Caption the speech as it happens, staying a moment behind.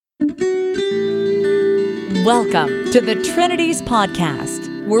Welcome to the Trinities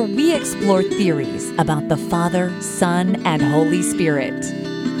Podcast, where we explore theories about the Father, Son, and Holy Spirit.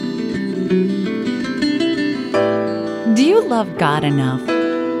 Do you love God enough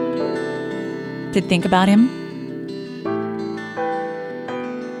to think about Him?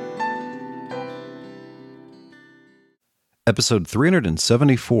 Episode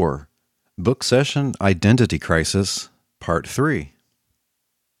 374, Book Session Identity Crisis, Part 3.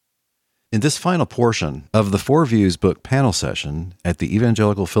 In this final portion of the Four Views book panel session at the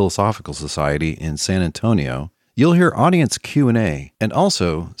Evangelical Philosophical Society in San Antonio, you'll hear audience Q&A and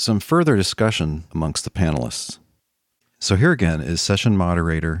also some further discussion amongst the panelists. So here again is session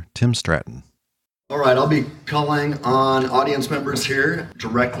moderator Tim Stratton. All right, I'll be calling on audience members here.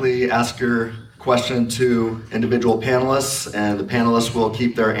 Directly ask your question to individual panelists, and the panelists will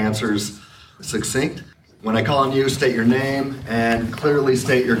keep their answers succinct. When I call on you, state your name and clearly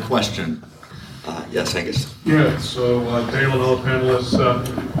state your question. Yes, Angus. Yeah, so Dale and other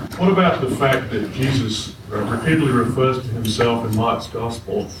panelists, what about the fact that Jesus repeatedly refers to himself in Mark's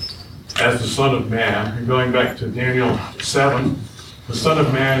Gospel as the Son of Man? And going back to Daniel 7, the Son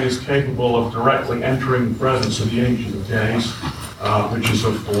of Man is capable of directly entering the presence of the Ancient of Days, which is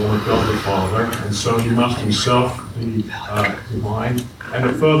a form of God the Father, and so he must himself be divine. And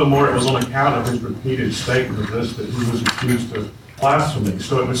that furthermore, it was on account of his repeated statement of this that he was accused of blasphemy.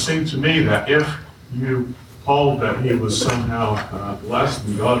 So it would seem to me that if you hold that he was somehow less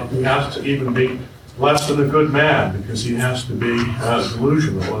than God, he has to even be less than a good man, because he has to be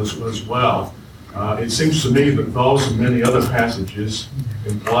delusional as well. It seems to me that those and many other passages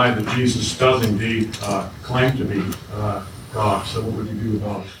imply that Jesus does indeed claim to be God. So what would you do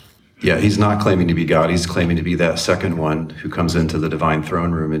about it? Yeah, he's not claiming to be God. He's claiming to be that second one who comes into the divine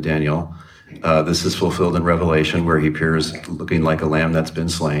throne room in Daniel. This is fulfilled in Revelation, where he appears looking like a lamb that's been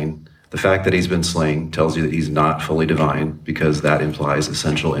slain. The fact that he's been slain tells you that he's not fully divine, because that implies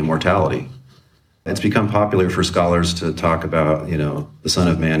essential immortality. It's become popular for scholars to talk about, the Son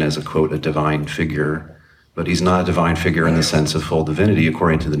of Man as a, quote, a divine figure, but he's not a divine figure in the sense of full divinity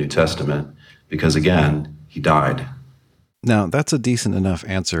according to the New Testament, because again, he died. Now, that's a decent enough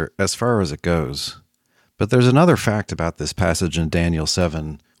answer as far as it goes. But there's another fact about this passage in Daniel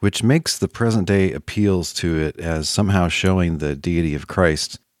 7, which makes the present-day appeals to it as somehow showing the deity of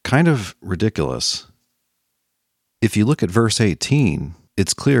Christ kind of ridiculous. If you look at verse 18,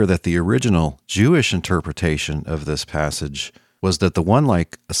 it's clear that the original Jewish interpretation of this passage was that the one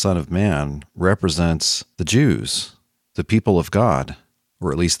like a Son of Man represents the Jews, the people of God,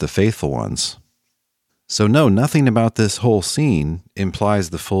 or at least the faithful ones. So no, nothing about this whole scene implies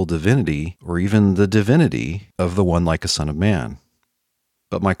the full divinity or even the divinity of the one like a Son of Man.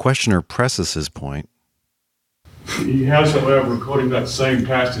 But my questioner presses his point. He has, however, quoting that same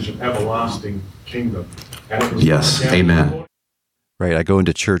passage of everlasting kingdom. Yes, amen. Right, I go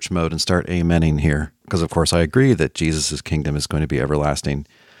into church mode and start amening here, because of course I agree that Jesus' kingdom is going to be everlasting.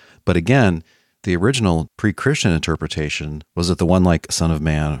 But again, the original pre-Christian interpretation was that the one like Son of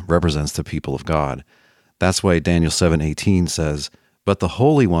Man represents the people of God. That's why Daniel 7:18 says, "But the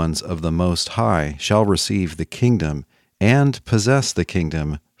holy ones of the Most High shall receive the kingdom and possess the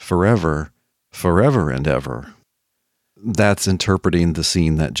kingdom forever, forever and ever." That's interpreting the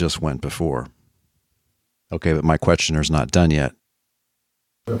scene that just went before. Okay, but my questioner's not done yet.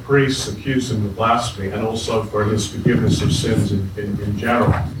 The priests accuse him of blasphemy and also for his forgiveness of sins in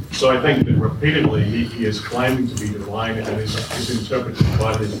general. So I think that repeatedly he is claiming to be divine and is interpreted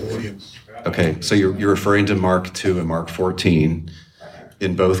by his audience. Okay, so you're referring to Mark 2 and Mark 14.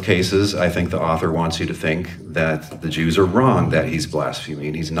 In both cases, I think the author wants you to think that the Jews are wrong that he's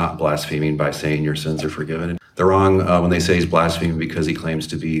blaspheming. He's not blaspheming by saying your sins are forgiven. They're wrong when they say he's blaspheming because he claims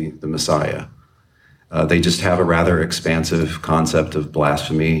to be the Messiah. They just have a rather expansive concept of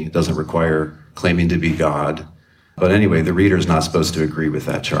blasphemy. It doesn't require claiming to be God. But anyway, the reader is not supposed to agree with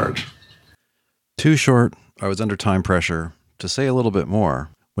that charge. Too short, I was under time pressure to say a little bit more.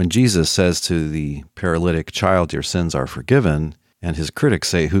 When Jesus says to the paralytic, "Child, your sins are forgiven," and his critics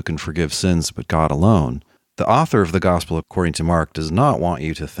say, "Who can forgive sins but God alone?" the author of the Gospel according to Mark does not want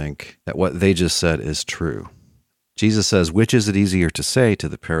you to think that what they just said is true. Jesus says, which is it easier to say to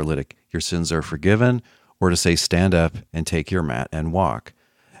the paralytic, "Your sins are forgiven," or to say, "Stand up and take your mat and walk"?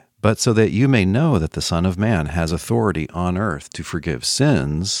 But so that you may know that the Son of Man has authority on earth to forgive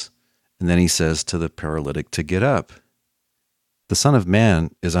sins, and then he says to the paralytic to get up. The Son of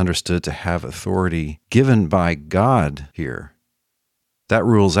Man is understood to have authority given by God here. That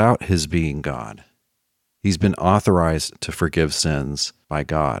rules out his being God. He's been authorized to forgive sins by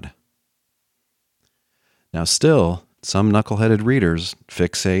God. Now still, Some knuckleheaded readers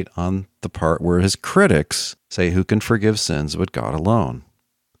fixate on the part where his critics say, who can forgive sins but God alone?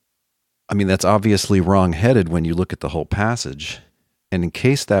 I mean, that's obviously wrong-headed when you look at the whole passage. And in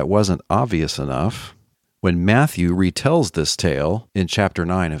case that wasn't obvious enough, when Matthew retells this tale in chapter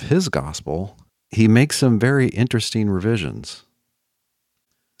 9 of his gospel, he makes some very interesting revisions.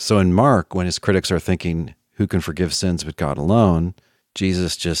 So in Mark, when his critics are thinking, who can forgive sins but God alone,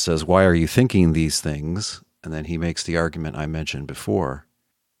 Jesus just says, why are you thinking these things? And then he makes the argument I mentioned before.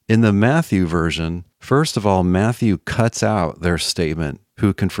 In the Matthew version, first of all, Matthew cuts out their statement,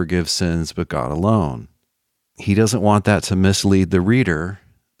 who can forgive sins but God alone? He doesn't want that to mislead the reader.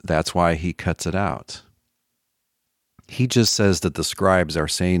 That's why he cuts it out. He just says that the scribes are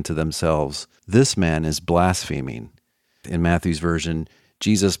saying to themselves, this man is blaspheming. In Matthew's version,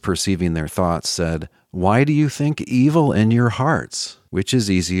 Jesus, perceiving their thoughts, said, why do you think evil in your hearts? Which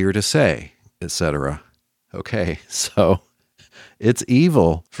is easier to say, etc. Okay, so it's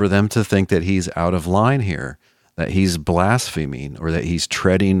evil for them to think that he's out of line here, that he's blaspheming, or that he's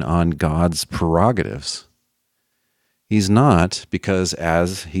treading on God's prerogatives. He's not, because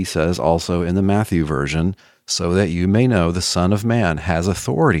as he says also in the Matthew version, so that you may know the Son of Man has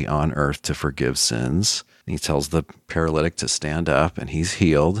authority on earth to forgive sins. And he tells the paralytic to stand up, and he's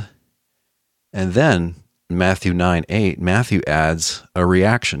healed. And then in Matthew 9:8, Matthew adds a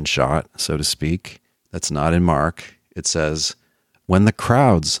reaction shot, so to speak, that's not in Mark. It says, when the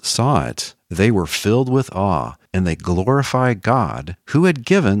crowds saw it, they were filled with awe, and they glorified God, who had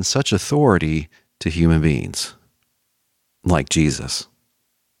given such authority to human beings, like Jesus.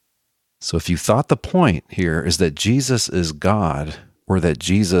 So if you thought the point here is that Jesus is God, or that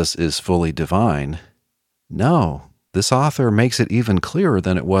Jesus is fully divine, no, this author makes it even clearer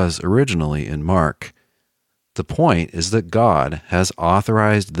than it was originally in Mark. The point is that God has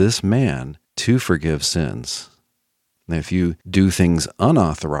authorized this man to forgive sins. And if you do things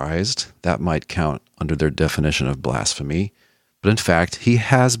unauthorized, that might count under their definition of blasphemy, but in fact, he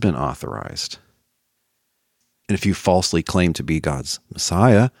has been authorized. And if you falsely claim to be God's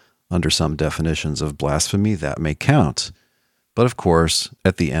Messiah, under some definitions of blasphemy, that may count. But of course,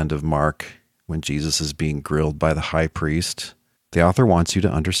 at the end of Mark, when Jesus is being grilled by the high priest, the author wants you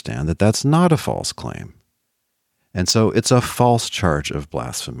to understand that that's not a false claim. And so it's a false charge of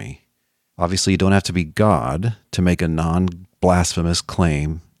blasphemy. Obviously, you don't have to be God to make a non-blasphemous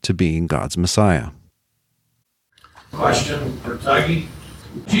claim to being God's Messiah. Question for Tuggy.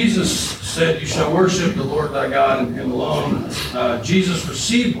 Jesus said, you shall worship the Lord thy God and him alone. Jesus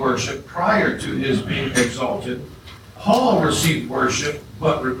received worship prior to his being exalted. Paul received worship,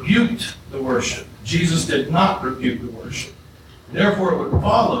 but rebuked the worship. Jesus did not rebuke the worship. Therefore, it would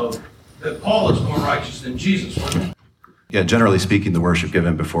follow that Paul is more righteous than Jesus, wouldn't it? Yeah, generally speaking, the worship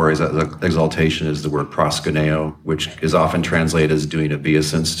given before his exaltation is the word proskuneo, which is often translated as doing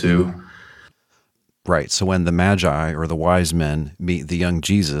obeisance to. Right, so when the Magi or the wise men meet the young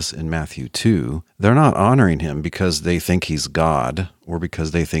Jesus in Matthew 2, they're not honoring him because they think he's God or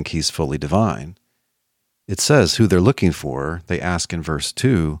because they think he's fully divine. It says who they're looking for. They ask in verse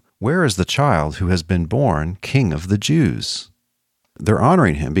 2, where is the child who has been born King of the Jews? They're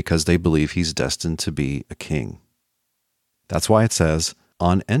honoring him because they believe he's destined to be a king. That's why it says,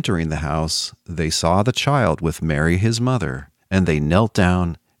 on entering the house, they saw the child with Mary his mother, and they knelt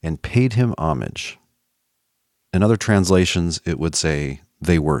down and paid him homage. In other translations, it would say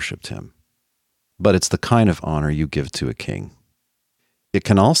they worshipped him. But it's the kind of honor you give to a king. It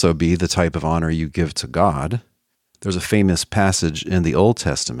can also be the type of honor you give to God. There's a famous passage in the Old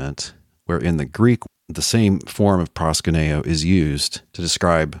Testament where in the Greek, the same form of proskuneo is used to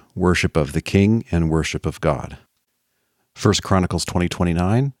describe worship of the king and worship of God. 1 Chronicles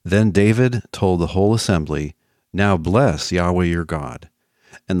 20:29, then David told the whole assembly, now bless Yahweh your God.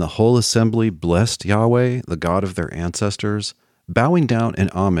 And the whole assembly blessed Yahweh, the God of their ancestors, bowing down in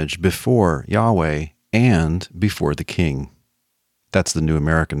homage before Yahweh and before the king. That's the New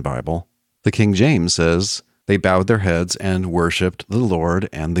American Bible. The King James says, they bowed their heads and worshiped the Lord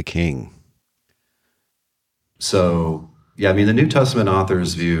and the king. So, yeah, I mean, the New Testament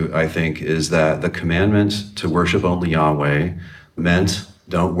author's view, I think, is that the commandment to worship only Yahweh meant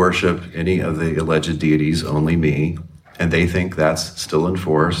don't worship any of the alleged deities, only me. And they think that's still in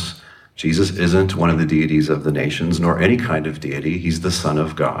force. Jesus isn't one of the deities of the nations, nor any kind of deity. He's the Son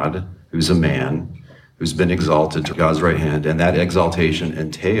of God, who's a man, who's been exalted to God's right hand. And that exaltation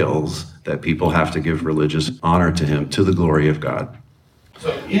entails that people have to give religious honor to him, to the glory of God.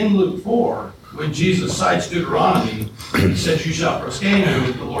 So in Luke 4, when Jesus cites Deuteronomy, he says, you shall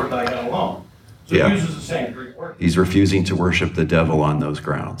proskuneo the Lord thy God alone. So he uses the same Greek word. He's refusing to worship the devil on those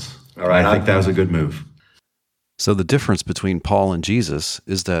grounds. All right, I think that was a good move. So the difference between Paul and Jesus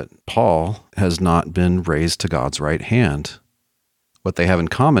is that Paul has not been raised to God's right hand. What they have in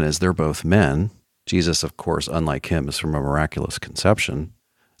common is they're both men. Jesus, of course, unlike him, is from a miraculous conception.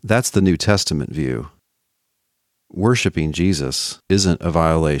 That's the New Testament view. Worshipping Jesus isn't a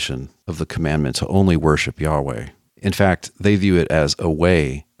violation of the commandment to only worship Yahweh. In fact, they view it as a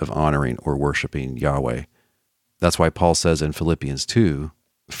way of honoring or worshiping Yahweh. That's why Paul says in Philippians 2,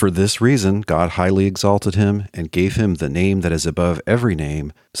 "For this reason God highly exalted him and gave him the name that is above every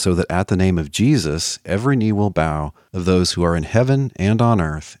name, so that at the name of Jesus every knee will bow, of those who are in heaven and on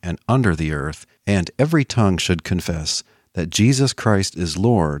earth and under the earth, and every tongue should confess that Jesus Christ is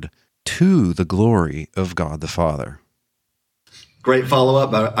Lord, to the glory of God the Father." Great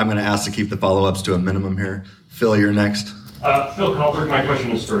follow-up. I'm going to ask to keep the follow-ups to a minimum here. Phil, you're next. Phil Colbert, my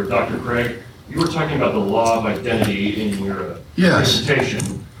question is for Dr. Craig. You were talking about the law of identity in your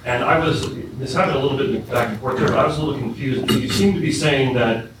presentation, and this happened a little bit back and forth there, but I was a little confused. You seem to be saying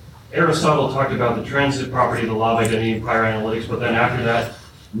that Aristotle talked about the transitive property of the law of identity in prior analytics, but then after that,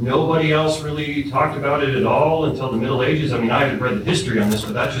 nobody else really talked about it at all until the Middle Ages. I mean, I haven't read the history on this,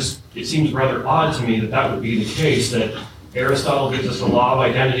 but it seems rather odd to me that would be the case, that Aristotle gives us a law of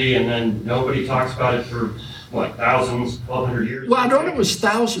identity and then nobody talks about it for, thousands, 1,200 years? Well, I don't know if it was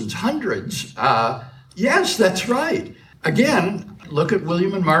thousands, hundreds. Yes, that's right. Again, look at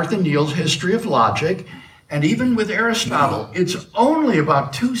William and Martha Neal's History of Logic, and even with Aristotle, it's only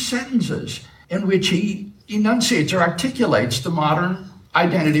about 2 sentences in which he enunciates or articulates the modern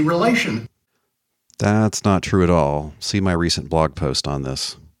identity relation. That's not true at all. See my recent blog post on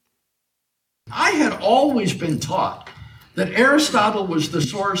this. I had always been taught that Aristotle was the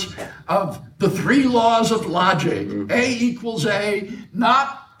source of the 3 laws of logic. A equals A,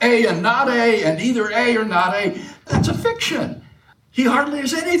 not A and not A, and either A or not A. That's a fiction. He hardly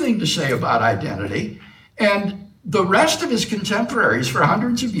has anything to say about identity. And the rest of his contemporaries for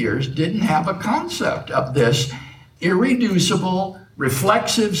hundreds of years didn't have a concept of this irreducible,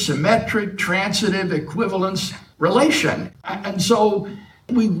 reflexive, symmetric, transitive equivalence relation. And so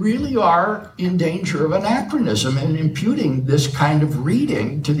we really are in danger of anachronism in imputing this kind of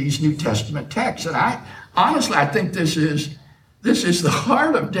reading to these New Testament texts. And I think this is the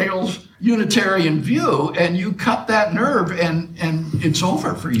heart of Dale's Unitarian view, and you cut that nerve and it's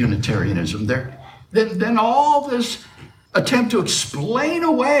over for Unitarianism. Then all this attempt to explain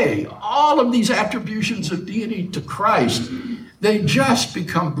away all of these attributions of deity to Christ, they just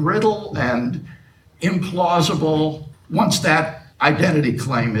become brittle and implausible once that identity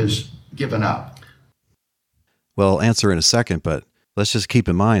claim is given up. Well, I'll answer in a second, but let's just keep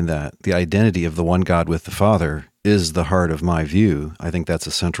in mind that the identity of the one God with the Father is the heart of my view. I think that's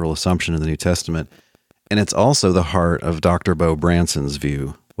a central assumption in the New Testament. And it's also the heart of Dr. Bo Branson's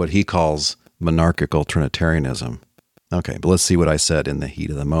view, what he calls monarchical Trinitarianism. Okay, but let's see what I said in the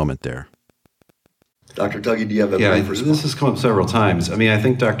heat of the moment there. Dr. Tuggy, do you have a brief response? This has come up several times. I mean, I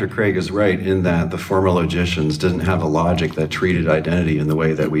think Dr. Craig is right in that the former logicians didn't have a logic that treated identity in the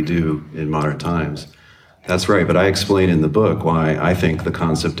way that we do in modern times. That's right, but I explain in the book why I think the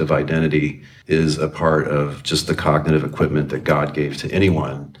concept of identity is a part of just the cognitive equipment that God gave to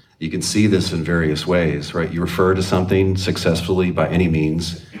anyone. You can see this in various ways, right? You refer to something successfully by any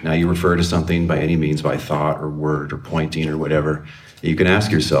means. Now you refer to something by any means, by thought or word or pointing or whatever. You can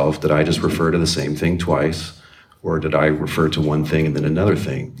ask yourself, did I just refer to the same thing twice? Or did I refer to one thing and then another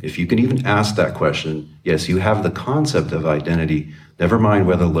thing? If you can even ask that question, yes, you have the concept of identity. Never mind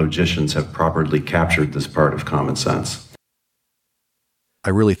whether logicians have properly captured this part of common sense.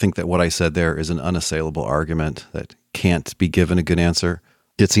 I really think that what I said there is an unassailable argument that can't be given a good answer.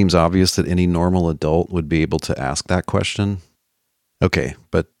 It seems obvious that any normal adult would be able to ask that question. Okay,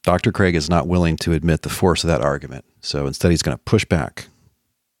 but Dr. Craig is not willing to admit the force of that argument, so instead he's going to push back.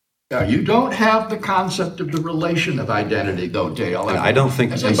 Now, you don't have the concept of the relation of identity, though, Dale. And I don't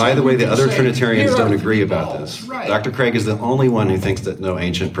think, and by the way, the other Trinitarians don't agree about this. Right. Dr. Craig is the only one who thinks that no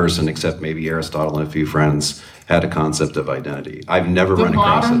ancient person, except maybe Aristotle and a few friends, had a concept of identity. I've never run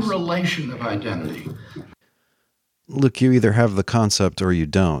across the this. modern relation of identity. Look, you either have the concept or you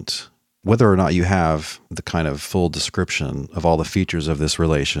don't. Whether or not you have the kind of full description of all the features of this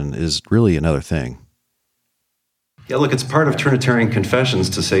relation is really another thing. Yeah, look, it's part of Trinitarian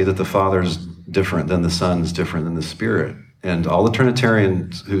confessions to say that the Father's different than the Son's different than the Spirit. And all the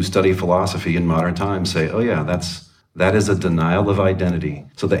Trinitarians who study philosophy in modern times say, oh yeah, that is a denial of identity.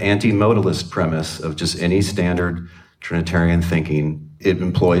 So the anti-modalist premise of just any standard Trinitarian thinking, it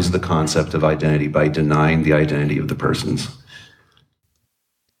employs the concept of identity by denying the identity of the persons.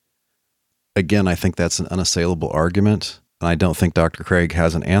 Again, I think that's an unassailable argument, and I don't think Dr. Craig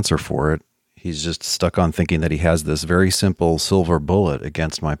has an answer for it. He's just stuck on thinking that he has this very simple silver bullet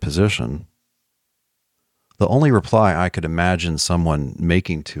against my position. The only reply I could imagine someone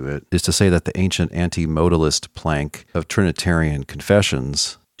making to it is to say that the ancient anti-modalist plank of Trinitarian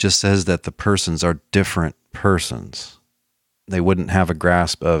confessions just says that the persons are different persons. They wouldn't have a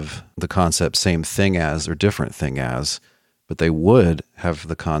grasp of the concept same thing as or different thing as, but they would have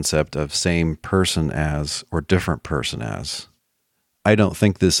the concept of same person as or different person as. I don't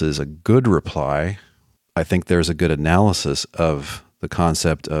think this is a good reply. I think there's a good analysis of the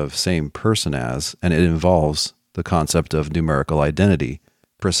concept of same person as, and it involves the concept of numerical identity,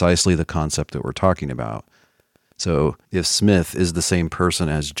 precisely the concept that we're talking about. So if Smith is the same person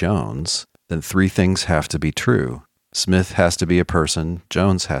as Jones, then three things have to be true. Smith has to be a person,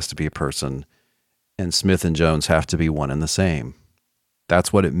 Jones has to be a person, and Smith and Jones have to be one and the same.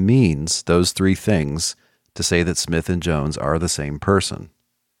 That's what it means, those three things, to say that Smith and Jones are the same person.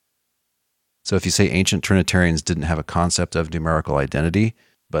 So if you say ancient Trinitarians didn't have a concept of numerical identity,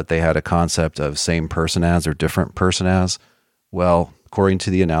 but they had a concept of same person as or different person as, well, according to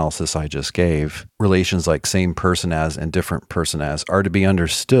the analysis I just gave, relations like same person as and different person as are to be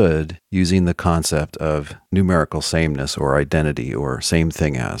understood using the concept of numerical sameness or identity or same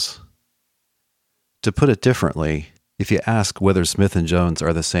thing as. To put it differently, if you ask whether Smith and Jones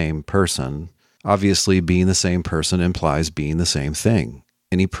are the same person, obviously being the same person implies being the same thing.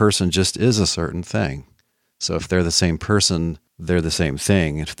 Any person just is a certain thing. So if they're the same person, they're the same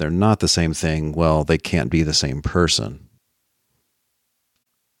thing. If they're not the same thing, well, they can't be the same person.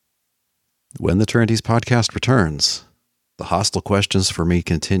 When the Trinities podcast returns, the hostile questions for me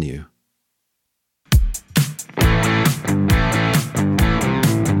continue.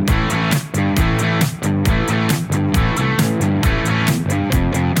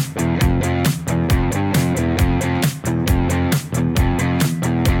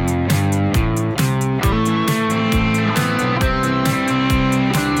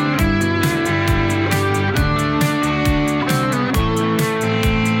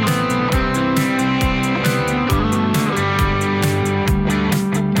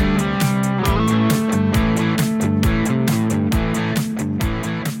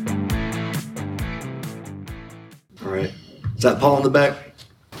 Is that Paul in the back?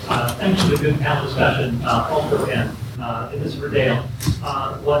 Thanks for the good panel discussion. Paul Cohen, and this is for Dale.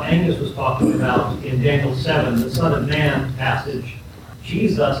 What Angus was talking about in Daniel 7, the Son of Man passage,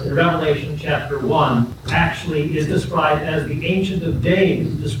 Jesus in Revelation chapter 1 actually is described as the Ancient of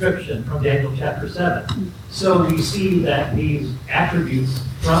Days description from Daniel chapter 7. So we see that these attributes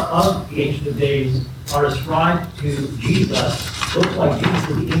of the Ancient of Days are ascribed to Jesus. Looks like Jesus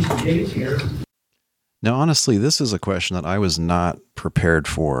is the Ancient of Days here. Now, honestly, this is a question that I was not prepared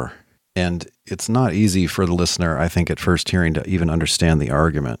for, and it's not easy for the listener, I think, at first hearing to even understand the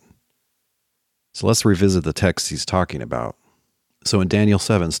argument. So let's revisit the text he's talking about. So in Daniel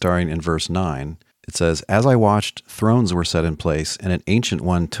 7, starting in verse 9, it says, "As I watched, thrones were set in place, and an ancient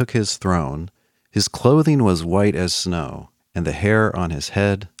one took his throne. His clothing was white as snow, and the hair on his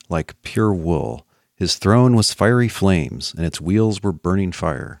head like pure wool. His throne was fiery flames, and its wheels were burning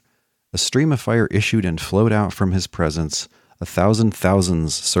fire. A stream of fire issued and flowed out from his presence. 1,000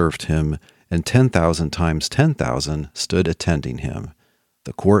 thousands served him, and 10,000 times 10,000 stood attending him.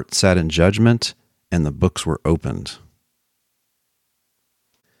 The court sat in judgment, and the books were opened."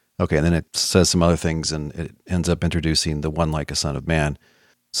 Okay, and then it says some other things, and it ends up introducing the one like a son of man.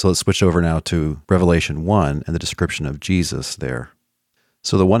 So let's switch over now to Revelation 1 and the description of Jesus there.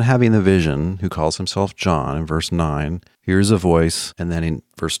 So the one having the vision, who calls himself John, in verse 9, hears a voice, and then in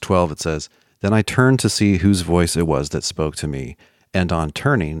verse 12 it says, "Then I turned to see whose voice it was that spoke to me, and on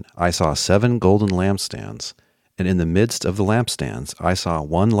turning I saw 7 golden lampstands, and in the midst of the lampstands I saw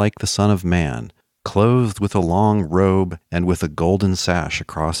one like the Son of Man, clothed with a long robe and with a golden sash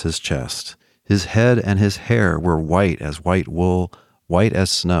across his chest. His head and his hair were white as white wool, white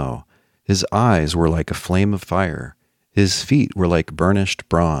as snow. His eyes were like a flame of fire. His feet were like burnished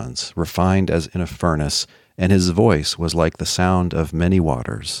bronze, refined as in a furnace, and his voice was like the sound of many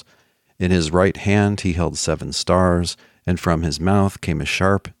waters. In his right hand he held 7 stars, and from his mouth came a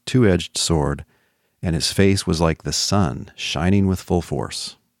sharp, 2-edged sword, and his face was like the sun, shining with full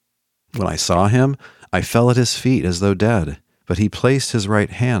force. When I saw him, I fell at his feet as though dead, but he placed his right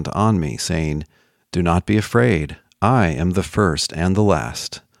hand on me, saying, 'Do not be afraid. I am the first and the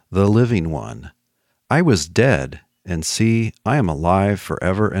last, the living one. I was dead, and see, I am alive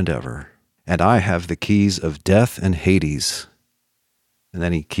forever and ever, and I have the keys of death and Hades.'" And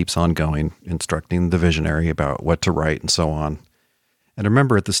then he keeps on going, instructing the visionary about what to write and so on. And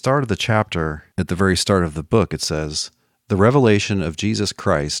remember, at the start of the chapter, at the very start of the book, it says, "The revelation of Jesus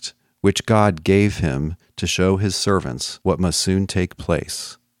Christ, which God gave him to show his servants what must soon take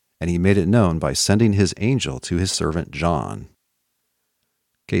place. And he made it known by sending his angel to his servant John.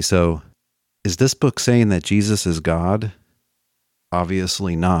 Okay, so is this book saying that Jesus is God?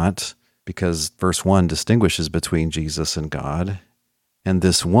 Obviously not, because verse 1 distinguishes between Jesus and God. And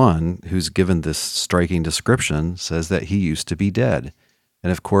this one who's given this striking description says that he used to be dead.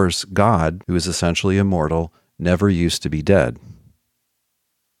 And of course, God, who is essentially immortal, never used to be dead.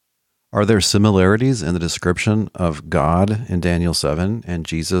 Are there similarities in the description of God in Daniel 7 and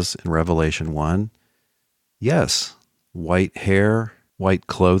Jesus in Revelation 1? Yes. White hair, white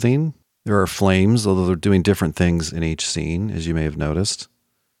clothing. There are flames, although they're doing different things in each scene, as you may have noticed.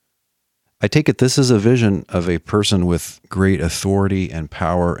 I take it this is a vision of a person with great authority and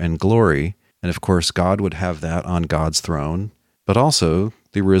power and glory, and of course God would have that on God's throne, but also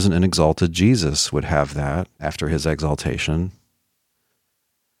the risen and exalted Jesus would have that after his exaltation.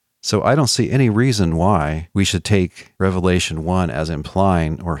 So I don't see any reason why we should take Revelation 1 as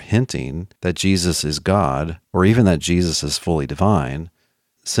implying or hinting that Jesus is God, or even that Jesus is fully divine,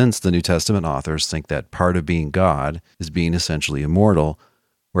 since the New Testament authors think that part of being God is being essentially immortal,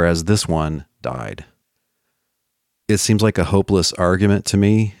 whereas this one died. It seems like a hopeless argument to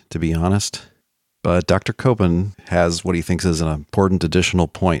me, to be honest, but Dr. Copen has what he thinks is an important additional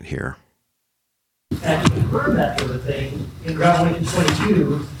point here. And to confirm that sort of thing, in Revelation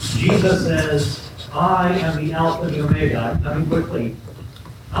 22, Jesus says, I am the Alpha and the Omega. I mean, quickly,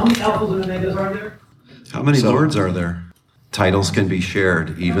 how many Alphas and Omegas are there? How many Lords are there? Titles can be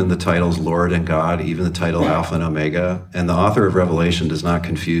shared, even the titles Lord and God, even the title Alpha and Omega. And the author of Revelation does not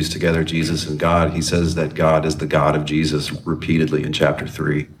confuse together Jesus and God. He says that God is the God of Jesus repeatedly in chapter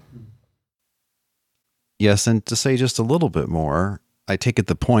 3. Yes, and to say just a little bit more, I take it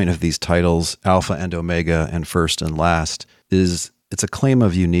the point of these titles, Alpha and Omega and First and Last, is it's a claim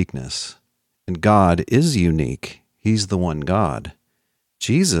of uniqueness. And God is unique. He's the one God.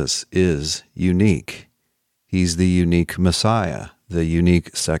 Jesus is unique. He's the unique Messiah, the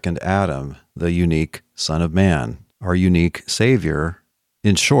unique second Adam, the unique Son of Man, our unique Savior.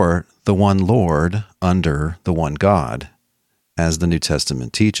 In short, the one Lord under the one God, as the New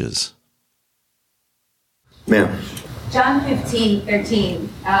Testament teaches. Ma'am. John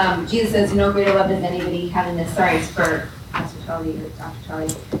 15:13, Jesus says, no greater love than anybody having this. Sorry, it's for Pastor Charlie or Dr. Charlie.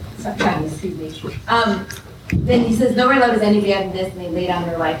 Sorry, excuse me. Then he says, no greater love is anybody having this, and they lay down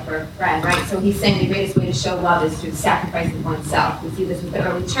their life for a friend, right? So he's saying the greatest way to show love is through sacrificing oneself. We see this with the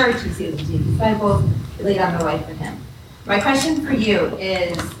early church. We see this with the disciples. They lay down their life for him. My question for you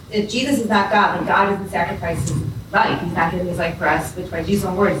is, if Jesus is not God, then God isn't sacrificing life. He's not giving his life for us, which by Jesus'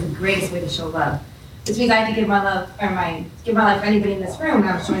 own word is the greatest way to show love. This means I have to give my life for anybody in this room, and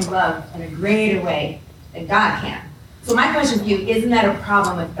I'm showing love in a greater way than God can. So my question for you, isn't that a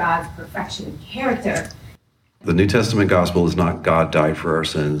problem with God's perfection and character? The New Testament gospel is not God died for our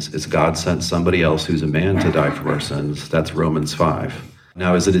sins. It's God sent somebody else who's a man to die for our sins. That's Romans 5.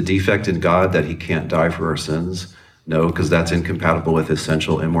 Now, is it a defect in God that he can't die for our sins? No, because that's incompatible with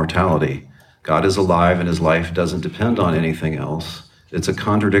essential immortality. God is alive and his life doesn't depend on anything else. It's a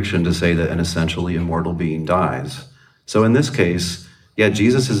contradiction to say that an essentially immortal being dies. So in this case, yeah,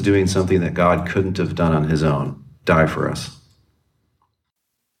 Jesus is doing something that God couldn't have done on his own, die for us.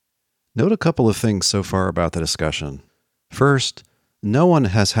 Note a couple of things so far about the discussion. First, no one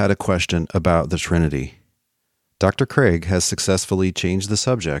has had a question about the Trinity. Dr. Craig has successfully changed the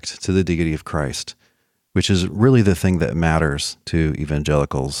subject to the deity of Christ, which is really the thing that matters to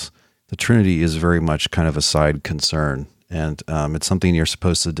evangelicals. The Trinity is very much kind of a side concern, and it's something you're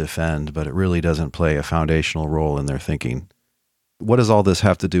supposed to defend, but it really doesn't play a foundational role in their thinking. What does all this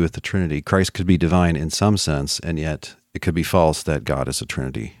have to do with the Trinity? Christ could be divine in some sense, and yet it could be false that God is a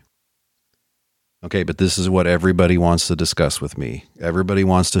Trinity. Okay, but this is what everybody wants to discuss with me. Everybody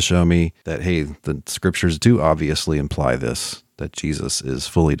wants to show me that, hey, the scriptures do obviously imply this, that Jesus is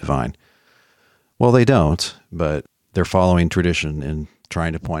fully divine. Well, they don't, but they're following tradition and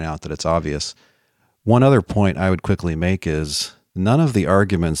trying to point out that it's obvious. One other point I would quickly make is none of the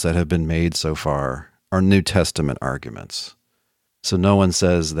arguments that have been made so far are New Testament arguments. So no one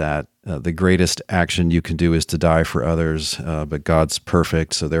says that the greatest action you can do is to die for others, but God's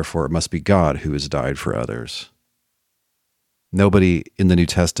perfect, so therefore it must be God who has died for others. Nobody in the New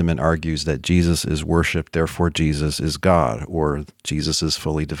Testament argues that Jesus is worshipped, therefore Jesus is God, or Jesus is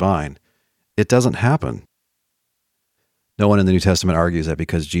fully divine. It doesn't happen. No one in the New Testament argues that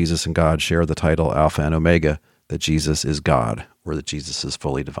because Jesus and God share the title Alpha and Omega, that Jesus is God, or that Jesus is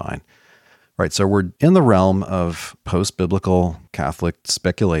fully divine. Right, so we're in the realm of post-biblical Catholic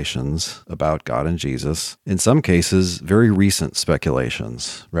speculations about God and Jesus. In some cases, very recent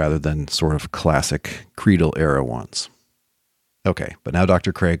speculations rather than sort of classic creedal era ones. Okay, but now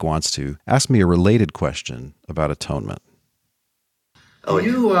Dr. Craig wants to ask me a related question about atonement. Do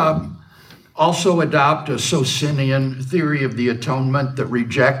you also adopt a Socinian theory of the atonement that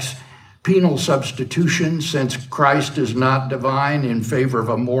rejects penal substitution since Christ is not divine in favor of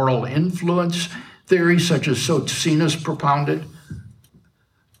a moral influence theory such as Socinus propounded?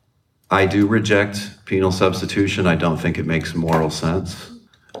 I do reject penal substitution. I don't think it makes moral sense.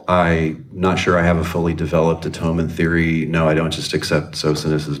 I'm not sure I have a fully developed atonement theory. No, I don't just accept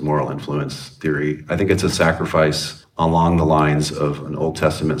Socinus's moral influence theory. I think it's a sacrifice along the lines of an Old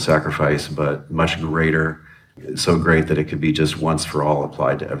Testament sacrifice, but much greater, so great that it could be just once for all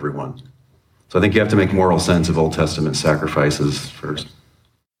applied to everyone. So I think you have to make moral sense of Old Testament sacrifices first.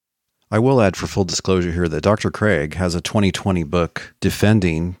 I will add for full disclosure here that Dr. Craig has a 2020 book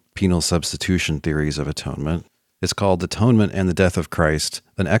defending penal substitution theories of atonement. It's called Atonement and the Death of Christ,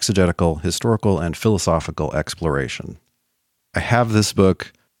 an exegetical, historical, and philosophical exploration. I have this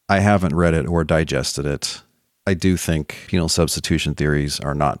book. I haven't read it or digested it. I do think penal substitution theories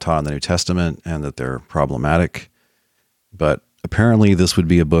are not taught in the New Testament and that they're problematic, but apparently this would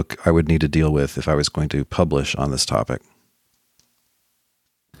be a book I would need to deal with if I was going to publish on this topic.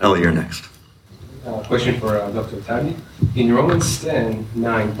 Ellie, you're next. Question for Dr. Tabi. In Romans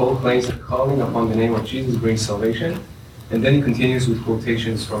 10:9, Paul claims that calling upon the name of Jesus brings salvation, and then he continues with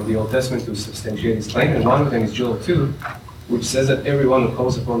quotations from the Old Testament to substantiate his claim, and one of them is Joel 2, which says that everyone who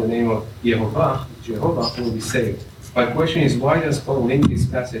calls upon the name of Jehovah will be saved. My question is, why does Paul link this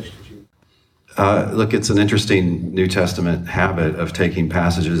passage to Jesus? Look, it's an interesting New Testament habit of taking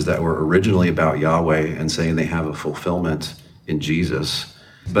passages that were originally about Yahweh and saying they have a fulfillment in Jesus.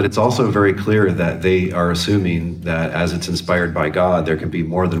 But it's also very clear that they are assuming that as it's inspired by God, there can be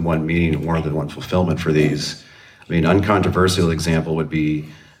more than one meaning, more than one fulfillment for these. I mean, uncontroversial example would be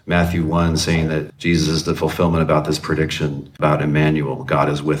Matthew 1 saying that Jesus is the fulfillment about this prediction about Emmanuel, God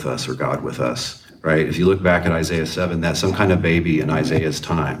is with us or God with us, right? If you look back at Isaiah 7, that's some kind of baby in Isaiah's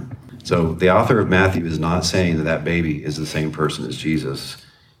time. So the author of Matthew is not saying that that baby is the same person as Jesus.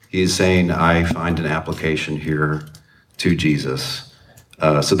 He's saying, I find an application here to Jesus.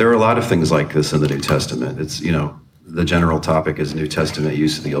 So there are a lot of things like this in the New Testament. It's, the general topic is New Testament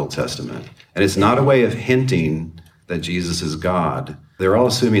use of the Old Testament. And it's not a way of hinting that Jesus is God. They're all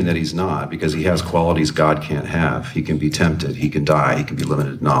assuming that he's not because he has qualities God can't have. He can be tempted, he can die, he can be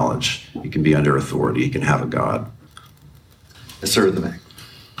limited in knowledge, he can be under authority, he can have a God. Yes, sir, the next.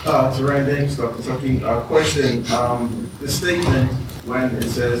 So Rand Ames, Dr. Something, question, the statement when it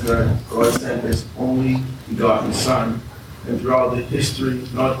says that God sent his only begotten Son, and throughout the history,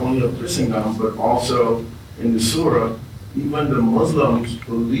 not only of Christendom, but also in the Surah, even the Muslims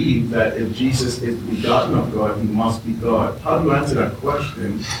believe that if Jesus is begotten of God, he must be God. How do you answer that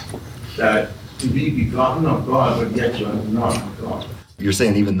question, that to be begotten of God, but yet you are not God? You're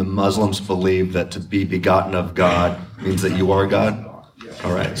saying even the Muslims believe that to be begotten of God means that you are God?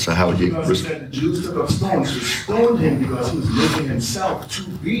 All right, so how would you... Because he said the Jews took up stones to stone him because he was making himself to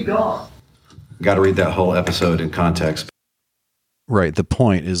be God. Got to read that whole episode in context. Right. The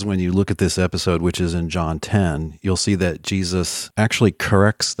point is when you look at this episode, which is in John 10, you'll see that Jesus actually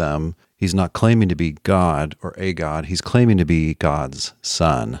corrects them. He's not claiming to be God or a God. He's claiming to be God's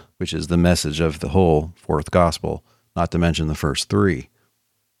Son, which is the message of the whole fourth gospel, not to mention the first three.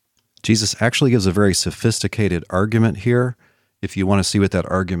 Jesus actually gives a very sophisticated argument here. If you want to see what that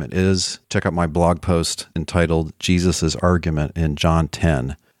argument is, check out my blog post entitled Jesus' Argument in John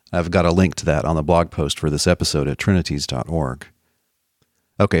 10. I've got a link to that on the blog post for this episode at trinities.org.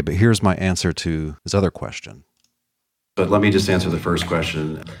 Okay, but here's my answer to his other question. But let me just answer the first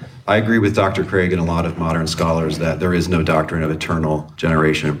question. I agree with Dr. Craig and a lot of modern scholars that there is no doctrine of eternal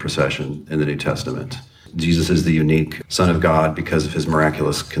generation and procession in the New Testament. Jesus is the unique Son of God because of his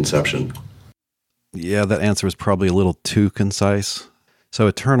miraculous conception. Yeah, that answer was probably a little too concise. So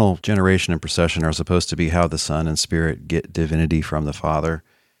eternal generation and procession are supposed to be how the Son and Spirit get divinity from the Father,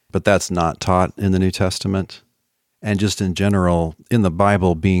 but that's not taught in the New Testament. And just in general, in the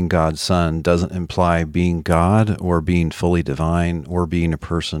Bible, being God's Son doesn't imply being God or being fully divine or being a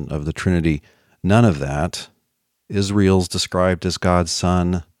person of the Trinity. None of that. Israel's described as God's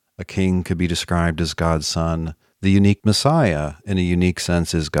Son. A king could be described as God's Son. The unique Messiah, in a unique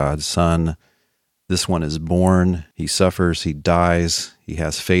sense, is God's Son. This one is born, he suffers, he dies, he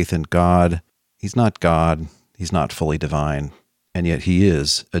has faith in God. He's not God, he's not fully divine, and yet he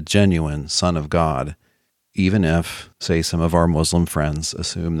is a genuine Son of God. even if, say, some of our Muslim friends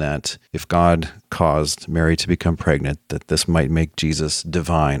assume that if God caused Mary to become pregnant, that this might make Jesus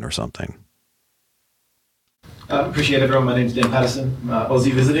divine or something. Appreciate everyone. My name's Dan Patterson. I'm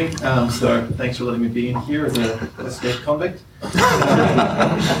Aussie visiting, so thanks for letting me be in here as a escaped convict.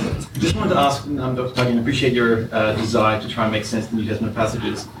 Just wanted to ask, Dr. Tuggy, I appreciate your desire to try and make sense of the New Testament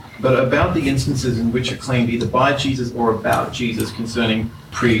passages, but about the instances in which are claimed either by Jesus or about Jesus concerning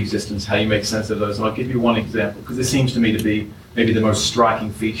pre-existence, how you make sense of those. And I'll give you one example, because this seems to me to be maybe the most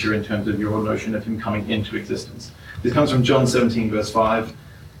striking feature in terms of your notion of him coming into existence. This comes from John 17, verse 5.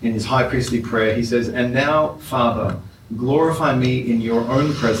 In his high priestly prayer, he says, "And now, Father, glorify me in your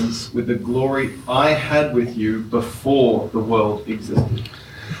own presence with the glory I had with you before the world existed."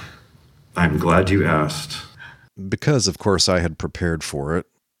 I'm glad you asked. Because, of course, I had prepared for it.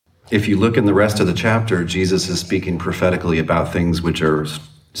 If you look in the rest of the chapter, Jesus is speaking prophetically about things which are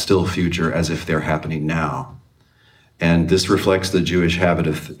still future as if they're happening now. And this reflects the Jewish habit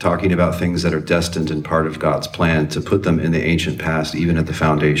of talking about things that are destined and part of God's plan to put them in the ancient past, even at the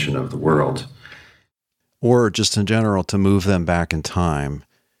foundation of the world. Or just in general, to move them back in time.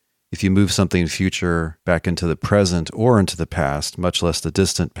 If you move something future back into the present or into the past, much less the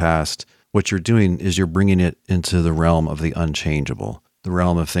distant past, what you're doing is you're bringing it into the realm of the unchangeable, the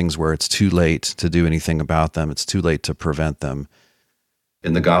realm of things where it's too late to do anything about them, it's too late to prevent them.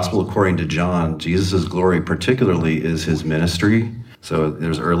 In the Gospel according to John, Jesus' glory particularly is his ministry. So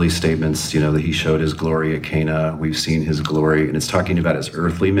there's early statements, that he showed his glory at Cana. We've seen his glory, and it's talking about his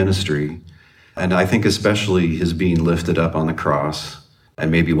earthly ministry. And I think especially his being lifted up on the cross,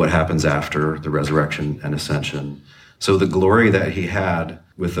 and maybe what happens after the resurrection and ascension. So the glory that he had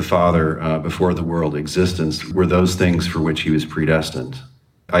with the Father before the world existence were those things for which he was predestined.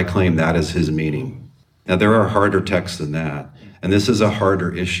 I claim that is his meaning. Now, there are harder texts than that. And this is a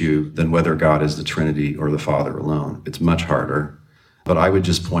harder issue than whether God is the Trinity or the Father alone. It's much harder. But I would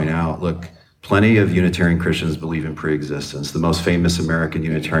just point out, look, plenty of Unitarian Christians believe in preexistence. The most famous American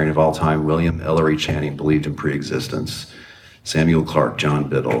Unitarian of all time, William Ellery Channing, believed in preexistence. Samuel Clarke, John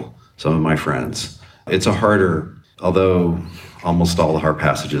Biddle, some of my friends. It's a harder, although almost all of our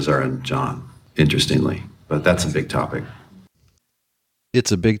passages are in John, interestingly. But that's a big topic.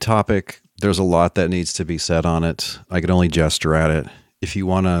 It's a big topic. There's a lot that needs to be said on it. I could only gesture at it. If you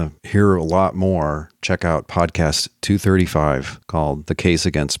want to hear a lot more, check out podcast 235 called The Case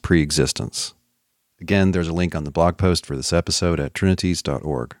Against Preexistence. Again, there's a link on the blog post for this episode at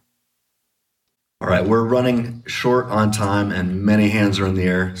trinities.org. All right, we're running short on time and many hands are in the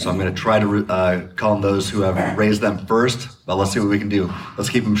air, so I'm going to try to call on those who have raised them first, but let's see what we can do.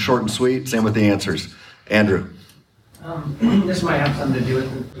 Let's keep them short and sweet. Same with the answers. Andrew. This might have something to do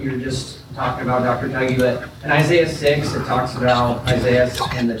with what you were just talking about, Dr. Tuggy, but in Isaiah 6, it talks about Isaiah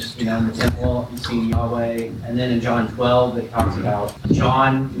in the temple, seeing Yahweh, and then in John 12, it talks about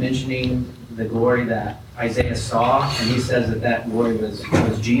John mentioning the glory that Isaiah saw, and he says that glory was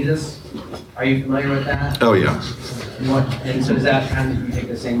Jesus. Are you familiar with that? Oh, yeah. And so is that kind of, you take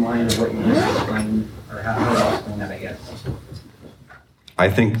the same line of what you just explained, or how do you explain that, I guess?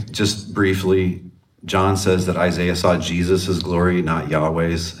 I think just briefly, John says that Isaiah saw Jesus' glory, not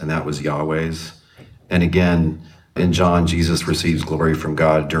Yahweh's, and that was Yahweh's. And again, in John, Jesus receives glory from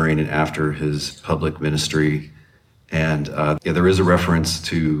God during and after his public ministry. And there is a reference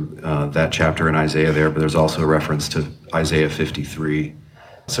to that chapter in Isaiah there, but there's also a reference to Isaiah 53.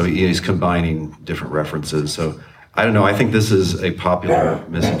 So he's combining different references. So I don't know, I think this is a popular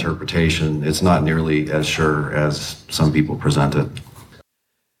misinterpretation. It's not nearly as sure as some people present it.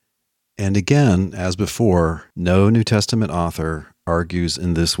 And again, as before, no New Testament author argues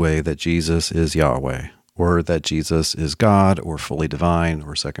in this way that Jesus is Yahweh, or that Jesus is God, or fully divine,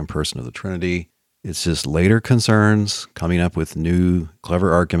 or second person of the Trinity. It's just later concerns coming up with new,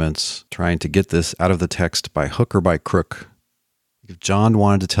 clever arguments, trying to get this out of the text by hook or by crook. If John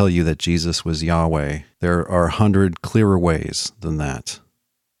wanted to tell you that Jesus was Yahweh, there are 100 clearer ways than that.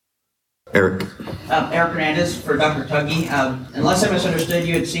 Eric. Eric Hernandez for Dr. Tuggy. Unless I misunderstood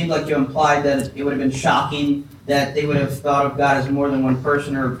you, it seemed like you implied that it would have been shocking that they would have thought of God as more than one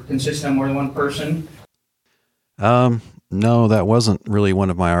person or consistent of more than one person. No, that wasn't really one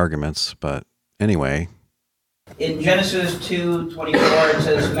of my arguments, but anyway. In Genesis 2:24, it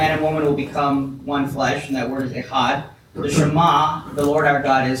says, man and woman will become one flesh, and that word is echad. The Shema, the Lord our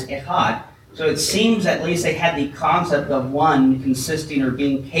God, is echad. So it seems at least they had the concept of one consisting or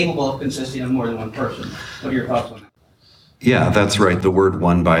being capable of consisting of more than one person. What are your thoughts on that? Yeah, that's right. The word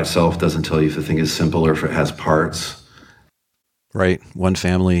one by itself doesn't tell you if the thing is simple or if it has parts. Right. One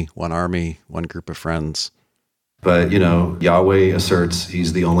family, one army, one group of friends. But, Yahweh asserts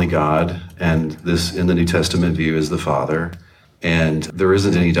he's the only God, and this in the New Testament view is the Father. And there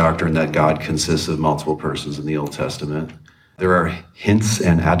isn't any doctrine that God consists of multiple persons in the Old Testament. There are hints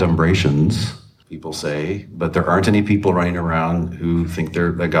and adumbrations, people say, but there aren't any people running around who think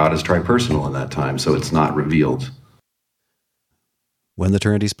that God is tripersonal in that time, so it's not revealed. When the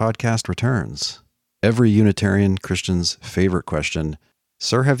Trinities podcast returns, every Unitarian Christian's favorite question,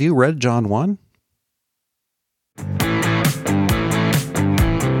 Sir, have you read John 1?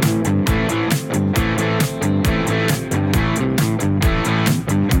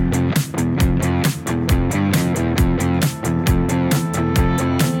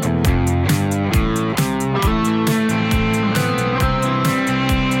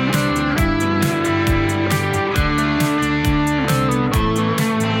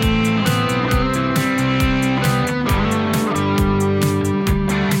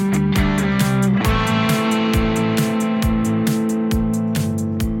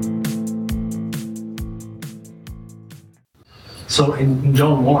 So in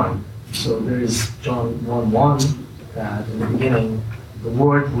John 1, so there is John 1:1, that in the beginning the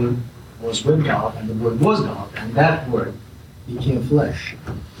Word was with God, and the Word was God, and that Word became flesh.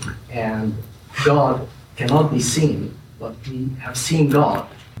 And God cannot be seen, but we have seen God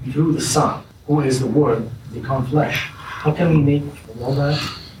through the Son, who is the Word become flesh. How can we make all that?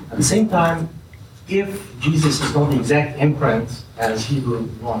 At the same time, if Jesus is not the exact imprint, as Hebrew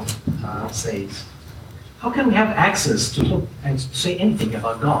 1 says, how can we have access to look and say anything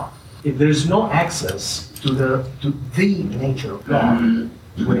about God? If there's no access to the nature of God,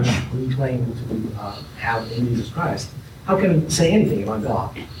 which we claim to have in Jesus Christ, how can we say anything about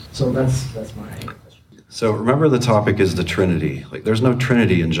God? So that's my question. So remember, the topic is the Trinity. There's no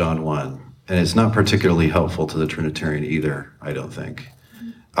Trinity in John 1, and it's not particularly helpful to the Trinitarian either, I don't think.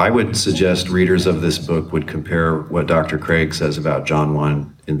 I would suggest readers of this book would compare what Dr. Craig says about John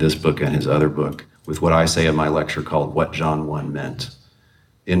 1 in this book and his other book with what I say in my lecture called What John 1 Meant.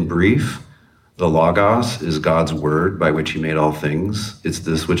 In brief, the Logos is God's word by which he made all things. It's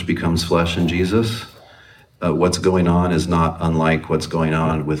this which becomes flesh in Jesus. What's going on is not unlike what's going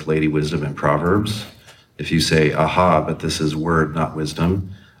on with Lady Wisdom in Proverbs. If you say, aha, but this is word, not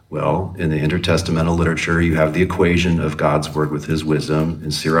wisdom, well, in the intertestamental literature, you have the equation of God's word with his wisdom. In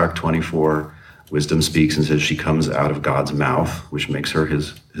Sirach 24, wisdom speaks and says she comes out of God's mouth, which makes her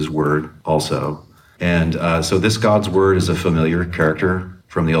his word also. And so this God's word is a familiar character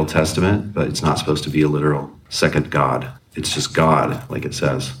from the Old Testament, but it's not supposed to be a literal second God. It's just God, like it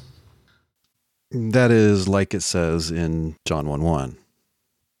says. That is like it says in John 1:1.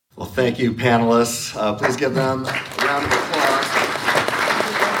 Well, thank you, panelists. Please give them a round of applause.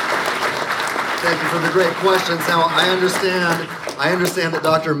 Thank you for the great questions. Now, I understand that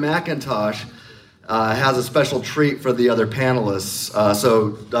Dr. McIntosh has a special treat for the other panelists.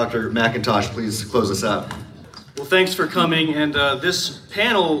 So, Dr. McIntosh, please close us out. Well, thanks for coming. And this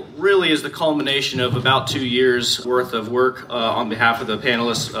panel really is the culmination of about 2 years' worth of work on behalf of the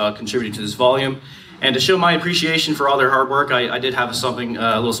panelists contributing to this volume. And to show my appreciation for all their hard work, I did have something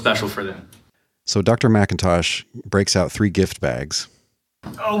a little special for them. So Dr. McIntosh breaks out 3 gift bags.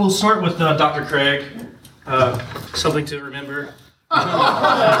 Oh, we'll start with Dr. Craig. Something to remember. I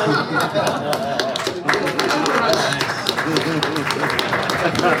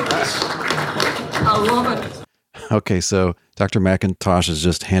love it. Okay, so Dr. McIntosh has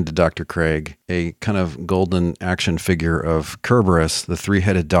just handed Dr. Craig a kind of golden action figure of Kerberos, the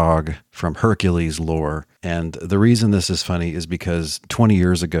 3-headed dog from Hercules lore. And the reason this is funny is because 20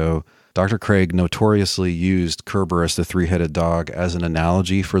 years ago, Dr. Craig notoriously used Kerberos, the 3-headed dog, as an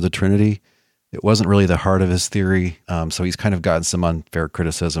analogy for the Trinity. It wasn't really the heart of his theory, so he's kind of gotten some unfair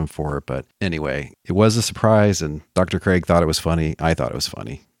criticism for it. But anyway, it was a surprise, and Dr. Craig thought it was funny. I thought it was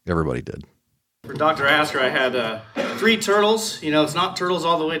funny. Everybody did. For Dr. Asker, I had 3 turtles. You know, it's not turtles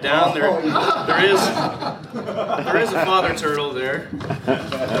all the way down. There is a father turtle there.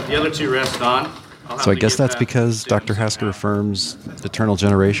 The other 2 rest on. So I guess that's because Dr. Hasker affirms eternal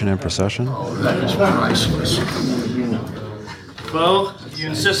generation and procession? Oh, that is priceless. Well, you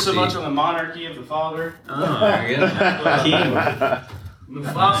insist so much on the monarchy of the father. Oh, very good. King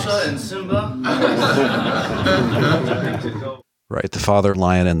Mufasa and Simba. Right, the father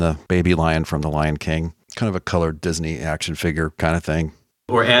lion and the baby lion from The Lion King. Kind of a colored Disney action figure kind of thing.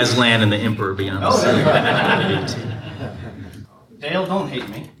 Or Aslan and the Emperor beyond the sea. Dale, don't hate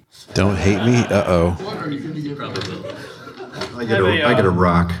me. Don't hate me? Uh-oh. I get a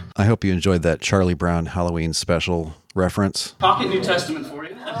rock. I hope you enjoyed that Charlie Brown Halloween special reference. Pocket New Testament for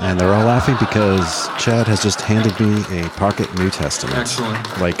you. And they're all laughing because Chad has just handed me a pocket New Testament.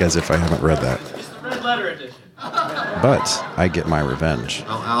 Excellent. Like as if I haven't read that. Red letter edition. But I get my revenge.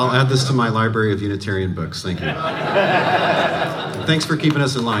 I'll add this to my library of Unitarian books. Thank you. Thanks for keeping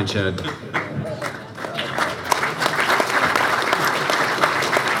us in line, Chad.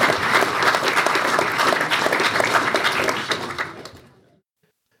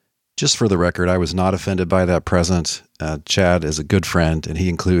 Just for the record, I was not offended by that present. Chad is a good friend, and he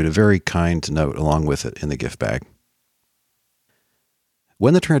included a very kind note along with it in the gift bag.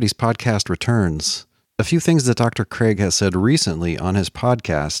 When the Trinities podcast returns, a few things that Dr. Craig has said recently on his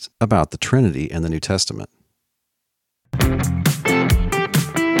podcast about the Trinity and the New Testament.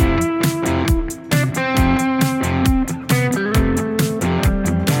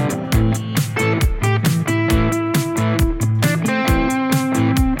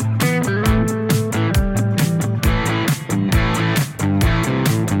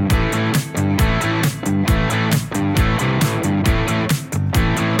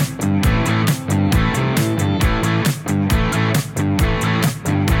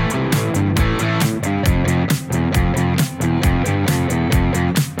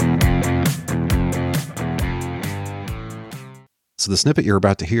 So the snippet you're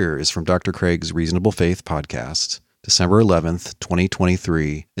about to hear is from Dr. Craig's Reasonable Faith podcast, December 11th,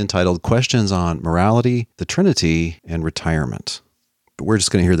 2023, entitled Questions on Morality, the Trinity, and Retirement. But we're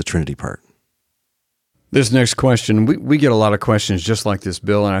just going to hear the Trinity part. This next question, we get a lot of questions just like this,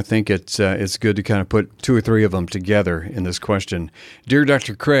 Bill, and I think it's good to kind of put two or three of them together in this question. Dear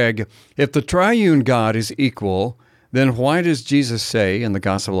Dr. Craig, if the triune God is equal, then why does Jesus say in the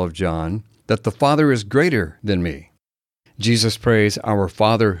Gospel of John that the Father is greater than me? Jesus prays, Our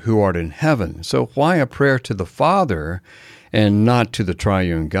Father who art in heaven. So why a prayer to the Father and not to the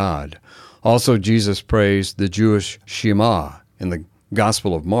triune God? Also, Jesus prays the Jewish Shema in the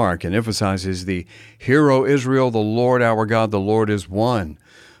Gospel of Mark and emphasizes the Hear, O Israel, the Lord our God, the Lord is one.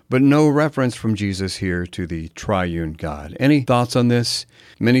 But no reference from Jesus here to the triune God. Any thoughts on this?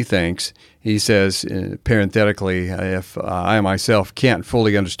 Many thanks. He says, parenthetically, if I myself can't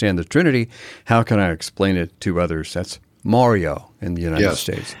fully understand the Trinity, how can I explain it to others? That's Mario in the United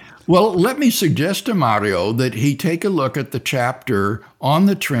States. Well, let me suggest to Mario that he take a look at the chapter on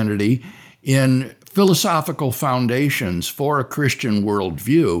the Trinity in Philosophical Foundations for a Christian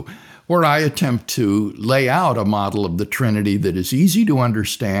Worldview, where I attempt to lay out a model of the Trinity that is easy to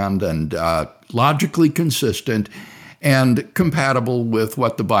understand and logically consistent and compatible with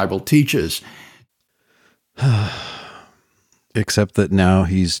what the Bible teaches. Except that now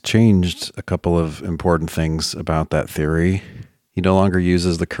he's changed a couple of important things about that theory. He no longer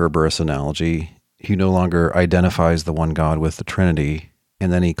uses the Kerberos analogy. He no longer identifies the one God with the Trinity.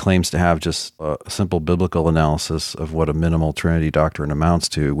 And then he claims to have just a simple biblical analysis of what a minimal Trinity doctrine amounts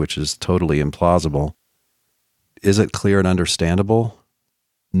to, which is totally implausible. Is it clear and understandable?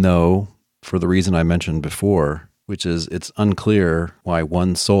 No, for the reason I mentioned before, which is it's unclear why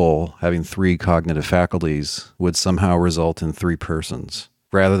one soul having three cognitive faculties would somehow result in three persons,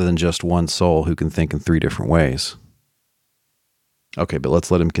 rather than just one soul who can think in three different ways. Okay, but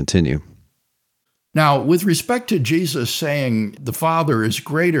let's let him continue. Now, with respect to Jesus saying the Father is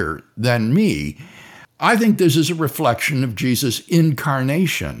greater than me, I think this is a reflection of Jesus'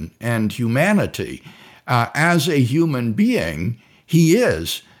 incarnation and humanity. As a human being, he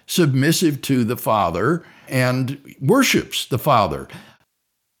is submissive to the Father and worships the Father.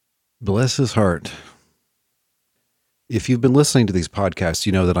 Bless his heart. If you've been listening to these podcasts,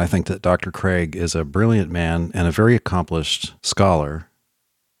 you know that I think that Dr. Craig is a brilliant man and a very accomplished scholar.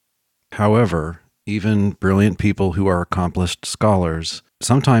 However, even brilliant people who are accomplished scholars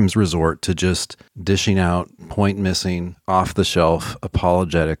sometimes resort to just dishing out point-missing, off-the-shelf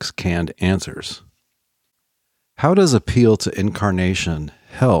apologetics canned answers. How does appeal to incarnation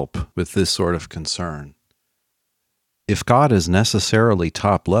help with this sort of concern? If God is necessarily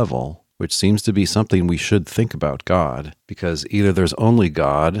top level, which seems to be something we should think about God, because either there's only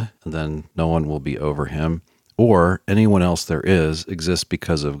God, and then no one will be over him, or anyone else there is exists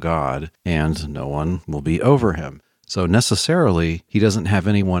because of God, and no one will be over him. So necessarily, he doesn't have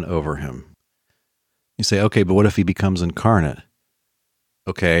anyone over him. You say, okay, but what if he becomes incarnate?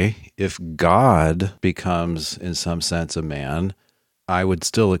 Okay, if God becomes, in some sense, a man, I would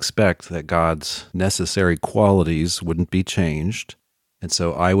still expect that God's necessary qualities wouldn't be changed. And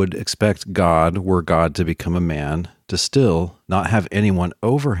so I would expect God, were God to become a man, to still not have anyone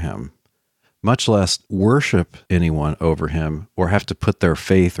over him, much less worship anyone over him or have to put their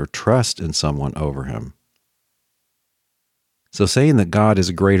faith or trust in someone over him. So saying that God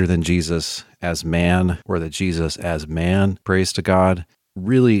is greater than Jesus as man, or that Jesus as man prays to God,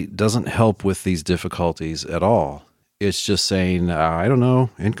 really doesn't help with these difficulties at all. It's just saying, I don't know,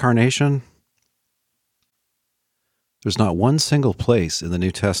 incarnation? There's not one single place in the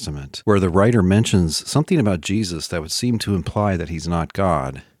New Testament where the writer mentions something about Jesus that would seem to imply that he's not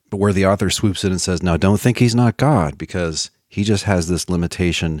God, but where the author swoops in and says, no, don't think he's not God, because he just has this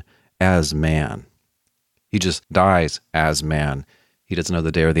limitation as man. He just dies as man. He doesn't know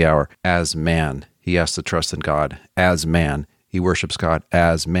the day or the hour as man. He has to trust in God as man. He worships God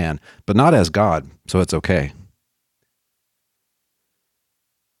as man, but not as God, so it's okay.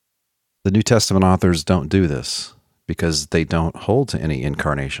 The New Testament authors don't do this because they don't hold to any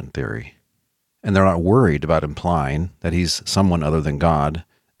incarnation theory. And they're not worried about implying that he's someone other than God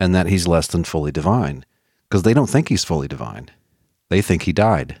and that he's less than fully divine, because they don't think he's fully divine. They think he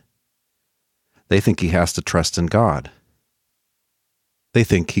died. They think he has to trust in God. They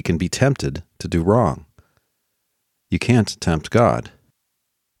think he can be tempted to do wrong. You can't tempt God.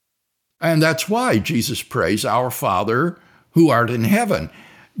 And that's why Jesus prays, "Our Father who art in heaven."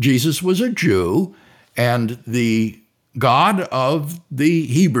 Jesus was a Jew, and the God of the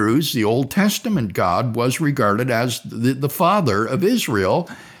Hebrews, the Old Testament God, was regarded as the Father of Israel,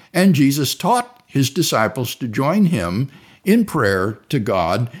 and Jesus taught his disciples to join him in prayer to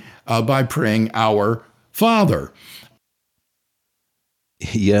God by praying, "Our Father."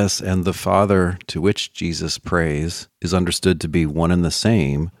 Yes, and the Father to which Jesus prays is understood to be one and the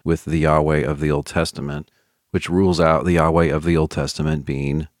same with the Yahweh of the Old Testament, which rules out the Yahweh of the Old Testament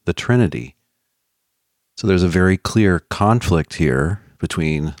being the Trinity. So there's a very clear conflict here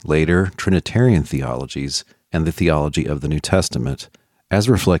between later Trinitarian theologies and the theology of the New Testament, as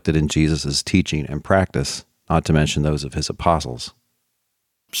reflected in Jesus' teaching and practice, not to mention those of his apostles.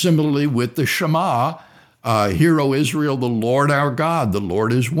 Similarly with the Shema, "Hear, O Israel, the Lord our God, the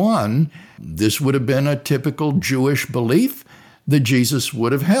Lord is one." This would have been a typical Jewish belief that Jesus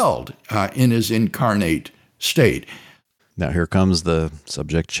would have held in his incarnate state. Now here comes the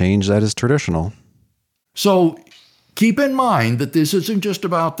subject change that is traditional. So keep in mind that this isn't just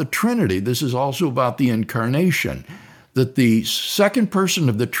about the Trinity. This is also about the incarnation, that the second person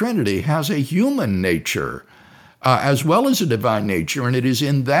of the Trinity has a human nature as well as a divine nature, and it is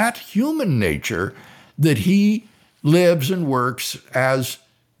in that human nature that he lives and works as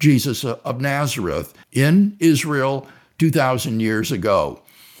Jesus of Nazareth in Israel 2,000 years ago.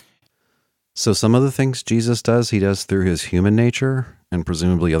 So some of the things Jesus does, he does through his human nature, and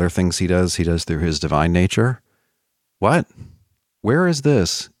presumably other things he does through his divine nature. What? Where is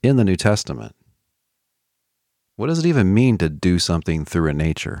this in the New Testament? What does it even mean to do something through a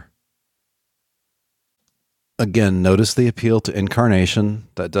nature? Again, notice the appeal to incarnation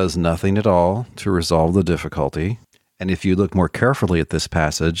that does nothing at all to resolve the difficulty. And if you look more carefully at this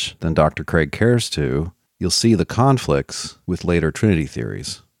passage than Dr. Craig cares to, you'll see the conflicts with later Trinity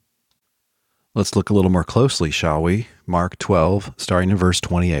theories. Let's look a little more closely, shall we? Mark 12, starting in verse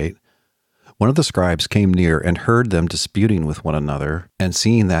 28. One of the scribes came near and heard them disputing with one another, and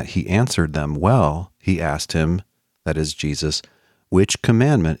seeing that he answered them well, he asked him, that is Jesus, "Which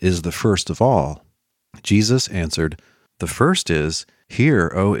commandment is the first of all?" Jesus answered, "The first is,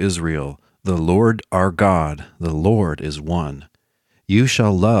 Hear, O Israel, the Lord our God, the Lord is one. You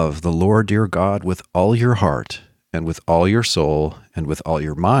shall love the Lord your God with all your heart, and with all your soul, and with all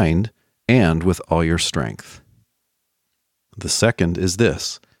your mind, and with all your strength. The second is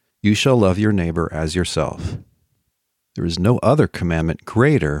this, you shall love your neighbor as yourself. There is no other commandment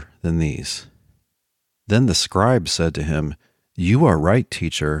greater than these." Then the scribe said to him, "You are right,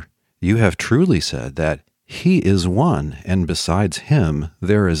 teacher. You have truly said that he is one, and besides him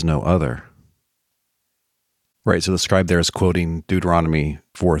there is no other." Right, so the scribe there is quoting Deuteronomy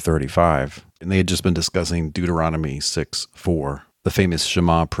 4:35, and they had just been discussing Deuteronomy 6:4, the famous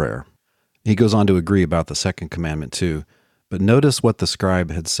Shema prayer. He goes on to agree about the second commandment too, but notice what the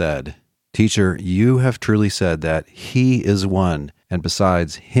scribe had said. "Teacher, you have truly said that he is one, and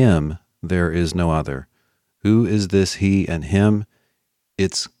besides him there is no other." Who is this he and him?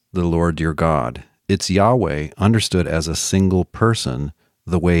 It's the Lord your God. It's Yahweh understood as a single person,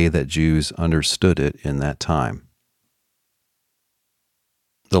 the way that Jews understood it in that time.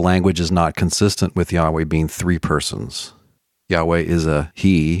 The language is not consistent with Yahweh being three persons. Yahweh is a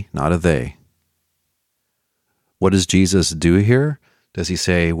he, not a they. What does Jesus do here? Does he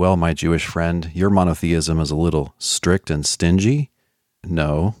say, "Well, my Jewish friend, your monotheism is a little strict and stingy"?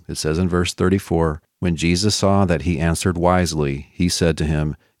 No, it says in verse 34, when Jesus saw that he answered wisely, he said to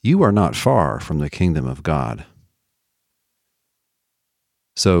him, "You are not far from the kingdom of God."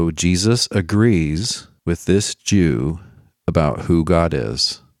 So Jesus agrees with this Jew about who God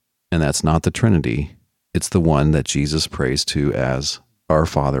is, and that's not the Trinity. It's the one that Jesus prays to as our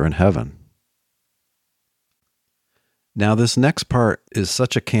Father in heaven. Now, this next part is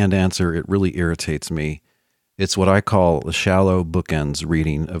such a canned answer, it really irritates me. It's what I call the shallow bookends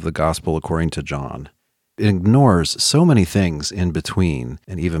reading of the Gospel according to John. It ignores so many things in between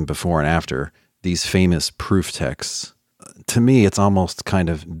and even before and after these famous proof texts. To me, it's almost kind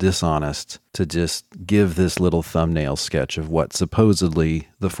of dishonest to just give this little thumbnail sketch of what supposedly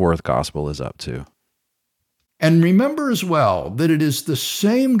the fourth gospel is up to. And remember as well that it is the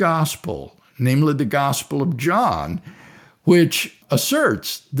same gospel, namely the Gospel of John, which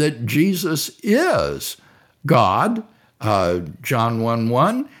asserts that Jesus is God, John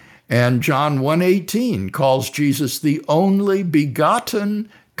 1:1, and John 1:18 calls Jesus the only begotten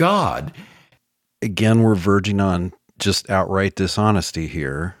God. Again, we're verging on just outright dishonesty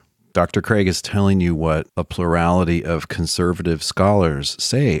here. Dr. Craig is telling you what a plurality of conservative scholars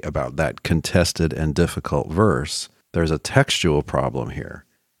say about that contested and difficult verse. There's a textual problem here.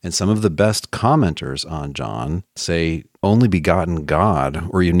 And some of the best commenters on John say only begotten God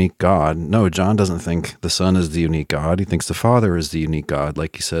or unique God. No, John doesn't think the Son is the unique God. He thinks the Father is the unique God,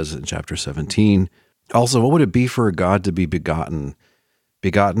 like he says in chapter 17. Also, what would it be for a God to be begotten?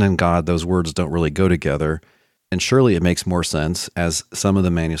 Begotten and God, those words don't really go together. And surely it makes more sense, as some of the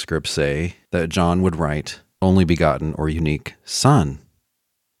manuscripts say, that John would write only begotten or unique Son.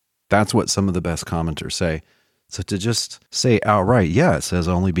 That's what some of the best commenters say. So to just say outright, yeah, it says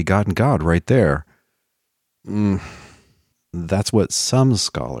only begotten God right there, that's what some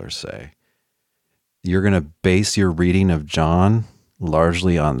scholars say. You're going to base your reading of John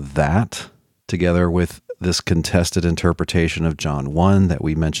largely on that, together with this contested interpretation of John 1 that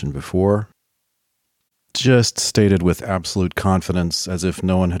we mentioned before. Just stated with absolute confidence, as if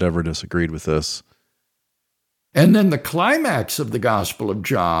no one had ever disagreed with this. And then the climax of the Gospel of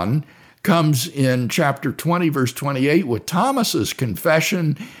John comes in chapter 20, verse 28, with Thomas's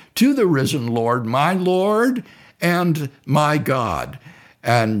confession to the risen Lord and my God.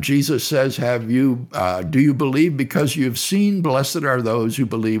 And Jesus says, do you believe because you've seen? Blessed are those who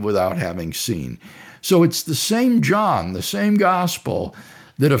believe without having seen. So it's the same John, the same gospel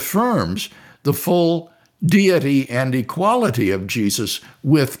that affirms the full deity and equality of Jesus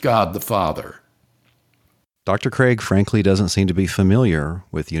with God the Father. Dr. Craig, frankly, doesn't seem to be familiar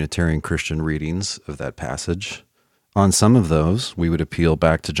with Unitarian Christian readings of that passage. On some of those, we would appeal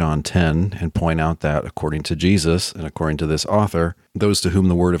back to John 10 and point out that, according to Jesus and according to this author, those to whom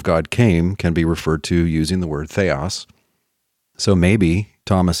the Word of God came can be referred to using the word theos. So maybe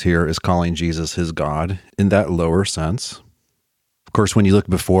Thomas here is calling Jesus his God in that lower sense. Of course, when you look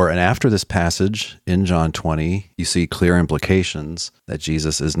before and after this passage in John 20, you see clear implications that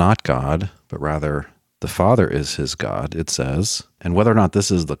Jesus is not God, but rather the Father is his God, it says. And whether or not this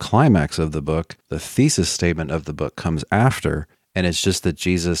is the climax of the book, the thesis statement of the book comes after, and it's just that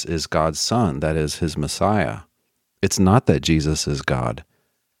Jesus is God's Son, that is his Messiah. It's not that Jesus is God.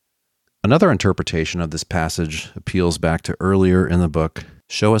 Another interpretation of this passage appeals back to earlier in the book.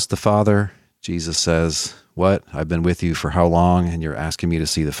 Show us the Father. Jesus says, what? I've been with you for how long? And you're asking me to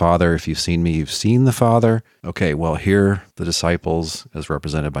see the Father. If you've seen me, you've seen the Father. Okay, well, here the disciples, as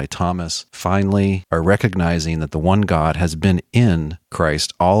represented by Thomas, finally are recognizing that the one God has been in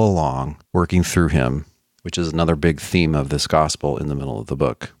Christ all along, working through him, which is another big theme of this gospel in the middle of the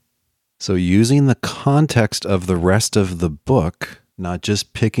book. So using the context of the rest of the book, not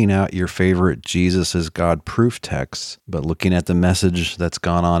just picking out your favorite Jesus is God proof texts, but looking at the message that's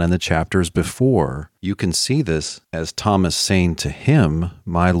gone on in the chapters before, you can see this as Thomas saying to him,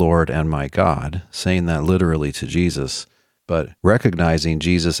 my Lord and my God, saying that literally to Jesus, but recognizing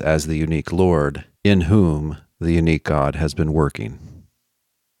Jesus as the unique Lord in whom the unique God has been working.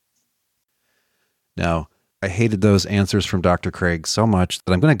 Now, I hated those answers from Dr. Craig so much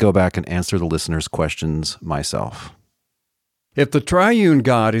that I'm going to go back and answer the listeners' questions myself. If the triune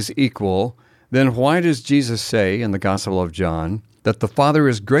God is equal, then why does Jesus say in the Gospel of John that the Father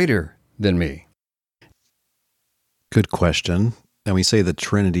is greater than me? Good question. And we say the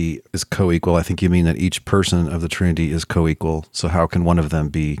Trinity is co-equal. I think you mean that each person of the Trinity is co-equal. So how can one of them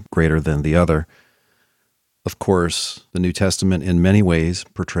be greater than the other? Of course, the New Testament in many ways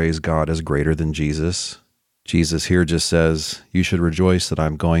portrays God as greater than Jesus. Jesus here just says, you should rejoice that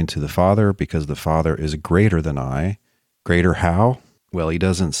I'm going to the Father because the Father is greater than I. Greater how? Well, he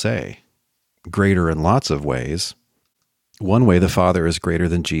doesn't say. Greater in lots of ways. One way the Father is greater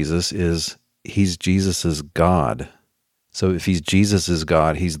than Jesus is he's Jesus's God. So if he's Jesus's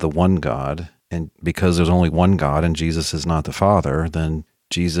God, he's the one God. And because there's only one God and Jesus is not the Father, then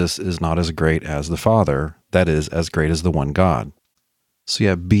Jesus is not as great as the Father. That is, as great as the one God. So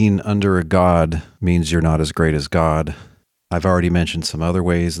yeah, being under a God means you're not as great as God. I've already mentioned some other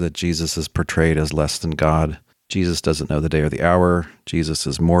ways that Jesus is portrayed as less than God. Jesus doesn't know the day or the hour. Jesus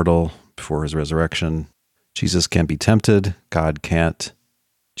is mortal before his resurrection. Jesus can be tempted, God can't.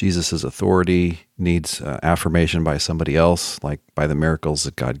 Jesus' authority needs affirmation by somebody else, like by the miracles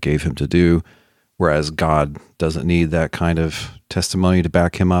that God gave him to do, whereas God doesn't need that kind of testimony to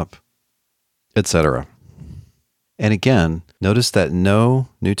back him up, etc. And again, notice that no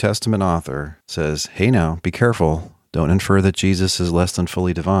New Testament author says, hey now, be careful, don't infer that Jesus is less than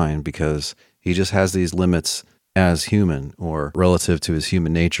fully divine because he just has these limits as human or relative to his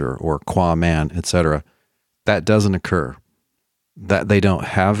human nature or qua man, etc. That doesn't occur. That they don't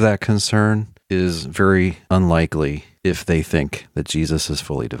have that concern is very unlikely if they think that Jesus is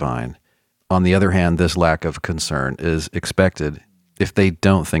fully divine. On the other hand, this lack of concern is expected if they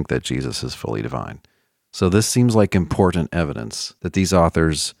don't think that Jesus is fully divine. So this seems like important evidence that these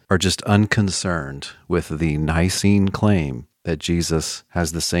authors are just unconcerned with the Nicene claim that Jesus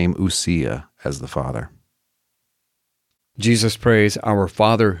has the same ousia as the Father. Jesus prays, "Our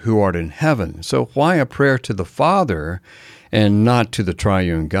Father who art in heaven." So why a prayer to the Father and not to the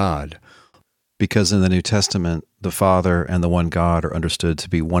triune God? Because in the New Testament, the Father and the one God are understood to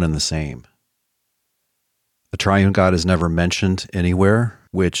be one and the same. The triune God is never mentioned anywhere,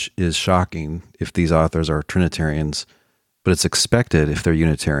 which is shocking if these authors are Trinitarians, but it's expected if they're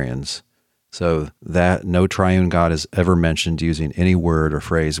Unitarians. So that no triune God is ever mentioned using any word or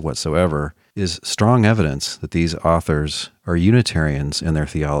phrase whatsoever is strong evidence that these authors are Unitarians in their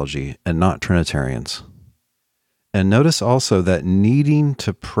theology and not Trinitarians. And notice also that needing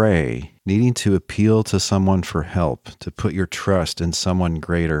to pray, needing to appeal to someone for help, to put your trust in someone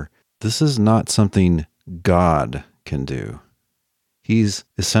greater, this is not something God can do. He's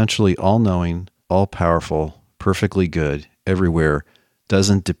essentially all-knowing, all-powerful, perfectly good, everywhere,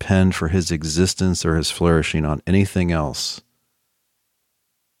 doesn't depend for his existence or his flourishing on anything else.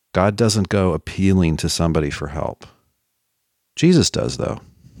 God doesn't go appealing to somebody for help. Jesus does, though.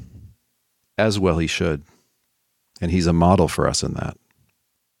 As well he should. And he's a model for us in that.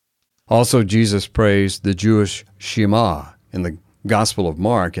 Also, Jesus prays the Jewish Shema in the Gospel of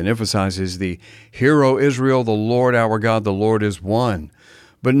Mark and emphasizes the "Hear, O Israel, the Lord our God, the Lord is one."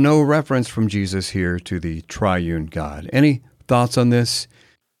 But no reference from Jesus here to the triune God. Any thoughts on this?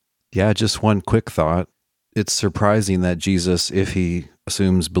 Yeah, just one quick thought. It's surprising that Jesus, if he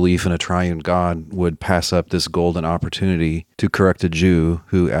assumes belief in a triune God, would pass up this golden opportunity to correct a Jew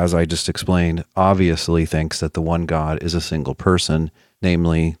who, as I just explained, obviously thinks that the one God is a single person,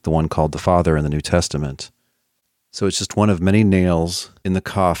 namely the one called the Father in the New Testament. So it's just one of many nails in the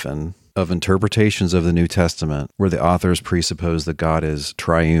coffin of interpretations of the New Testament where the authors presuppose that God is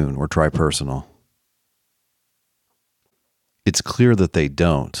triune or tripersonal. It's clear that they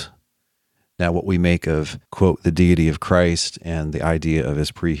don't. Now, what we make of, quote, the deity of Christ and the idea of his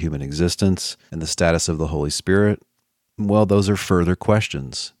pre-human existence and the status of the Holy Spirit, well, those are further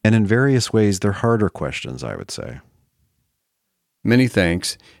questions. And in various ways, they're harder questions, I would say. Many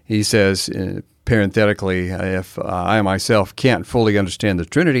thanks. He says, parenthetically, if I myself can't fully understand the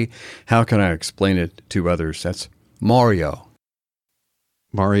Trinity, how can I explain it to others? That's Mario.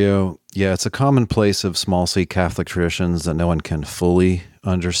 Mario, yeah, it's a commonplace of small c Catholic traditions that no one can fully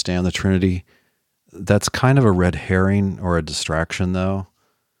understand the Trinity. That's kind of a red herring or a distraction, though.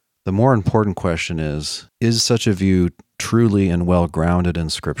 The more important question is such a view truly and well grounded in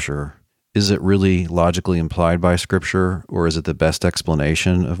Scripture? Is it really logically implied by Scripture, or is it the best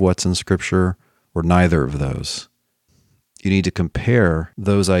explanation of what's in Scripture, or neither of those? You need to compare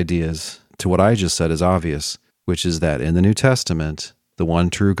those ideas to what I just said is obvious, which is that in the New Testament, the one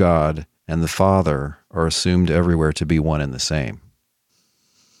true God and the Father are assumed everywhere to be one and the same.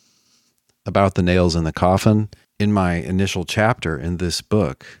 About the nails in the coffin, in my initial chapter in this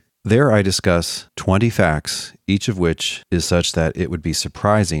book, there I discuss 20 facts, each of which is such that it would be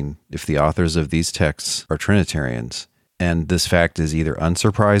surprising if the authors of these texts are Trinitarians. And this fact is either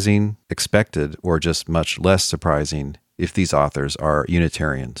unsurprising, expected, or just much less surprising if these authors are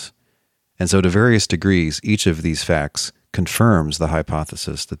Unitarians. And so to various degrees, each of these facts confirms the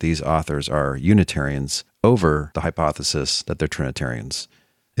hypothesis that these authors are Unitarians over the hypothesis that they're Trinitarians.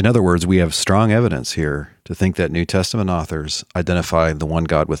 In other words, we have strong evidence here to think that New Testament authors identify the one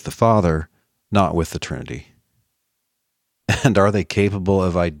God with the Father, not with the Trinity. And are they capable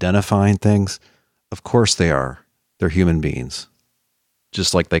of identifying things? Of course they are. They're human beings.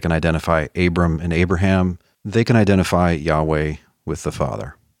 Just like they can identify Abram and Abraham, they can identify Yahweh with the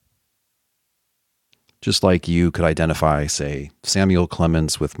Father. Just like you could identify, say, Samuel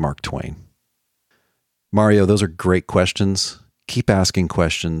Clemens with Mark Twain. Mario, those are great questions. Keep asking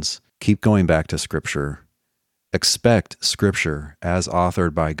questions. Keep going back to Scripture. Expect Scripture, as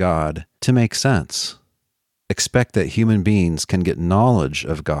authored by God, to make sense. Expect that human beings can get knowledge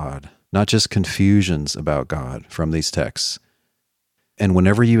of God not just confusions about God from these texts. And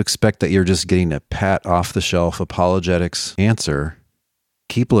whenever you expect that you're just getting a pat off-the-shelf apologetics answer,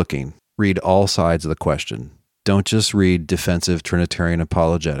 keep looking. Read all sides of the question. Don't just read defensive Trinitarian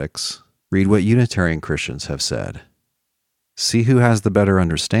apologetics. Read what Unitarian Christians have said. See who has the better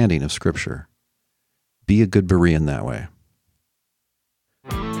understanding of Scripture. Be a good Berean that way.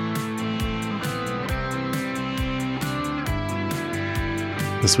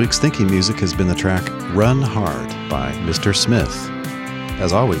 This week's thinking music has been the track Run Hard by Mr. Smith.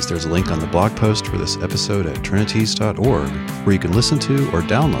 As always, there's a link on the blog post for this episode at trinities.org, where you can listen to or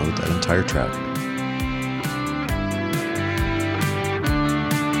download that entire track.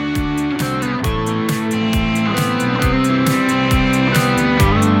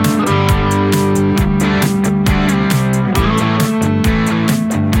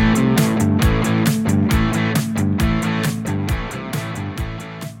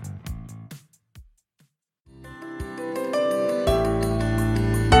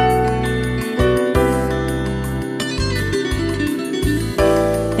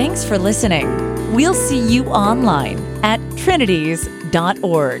 Thanks for listening. We'll see you online at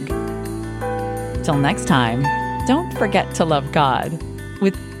trinities.org. Till next time, don't forget to love God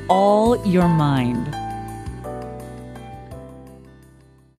with all your mind.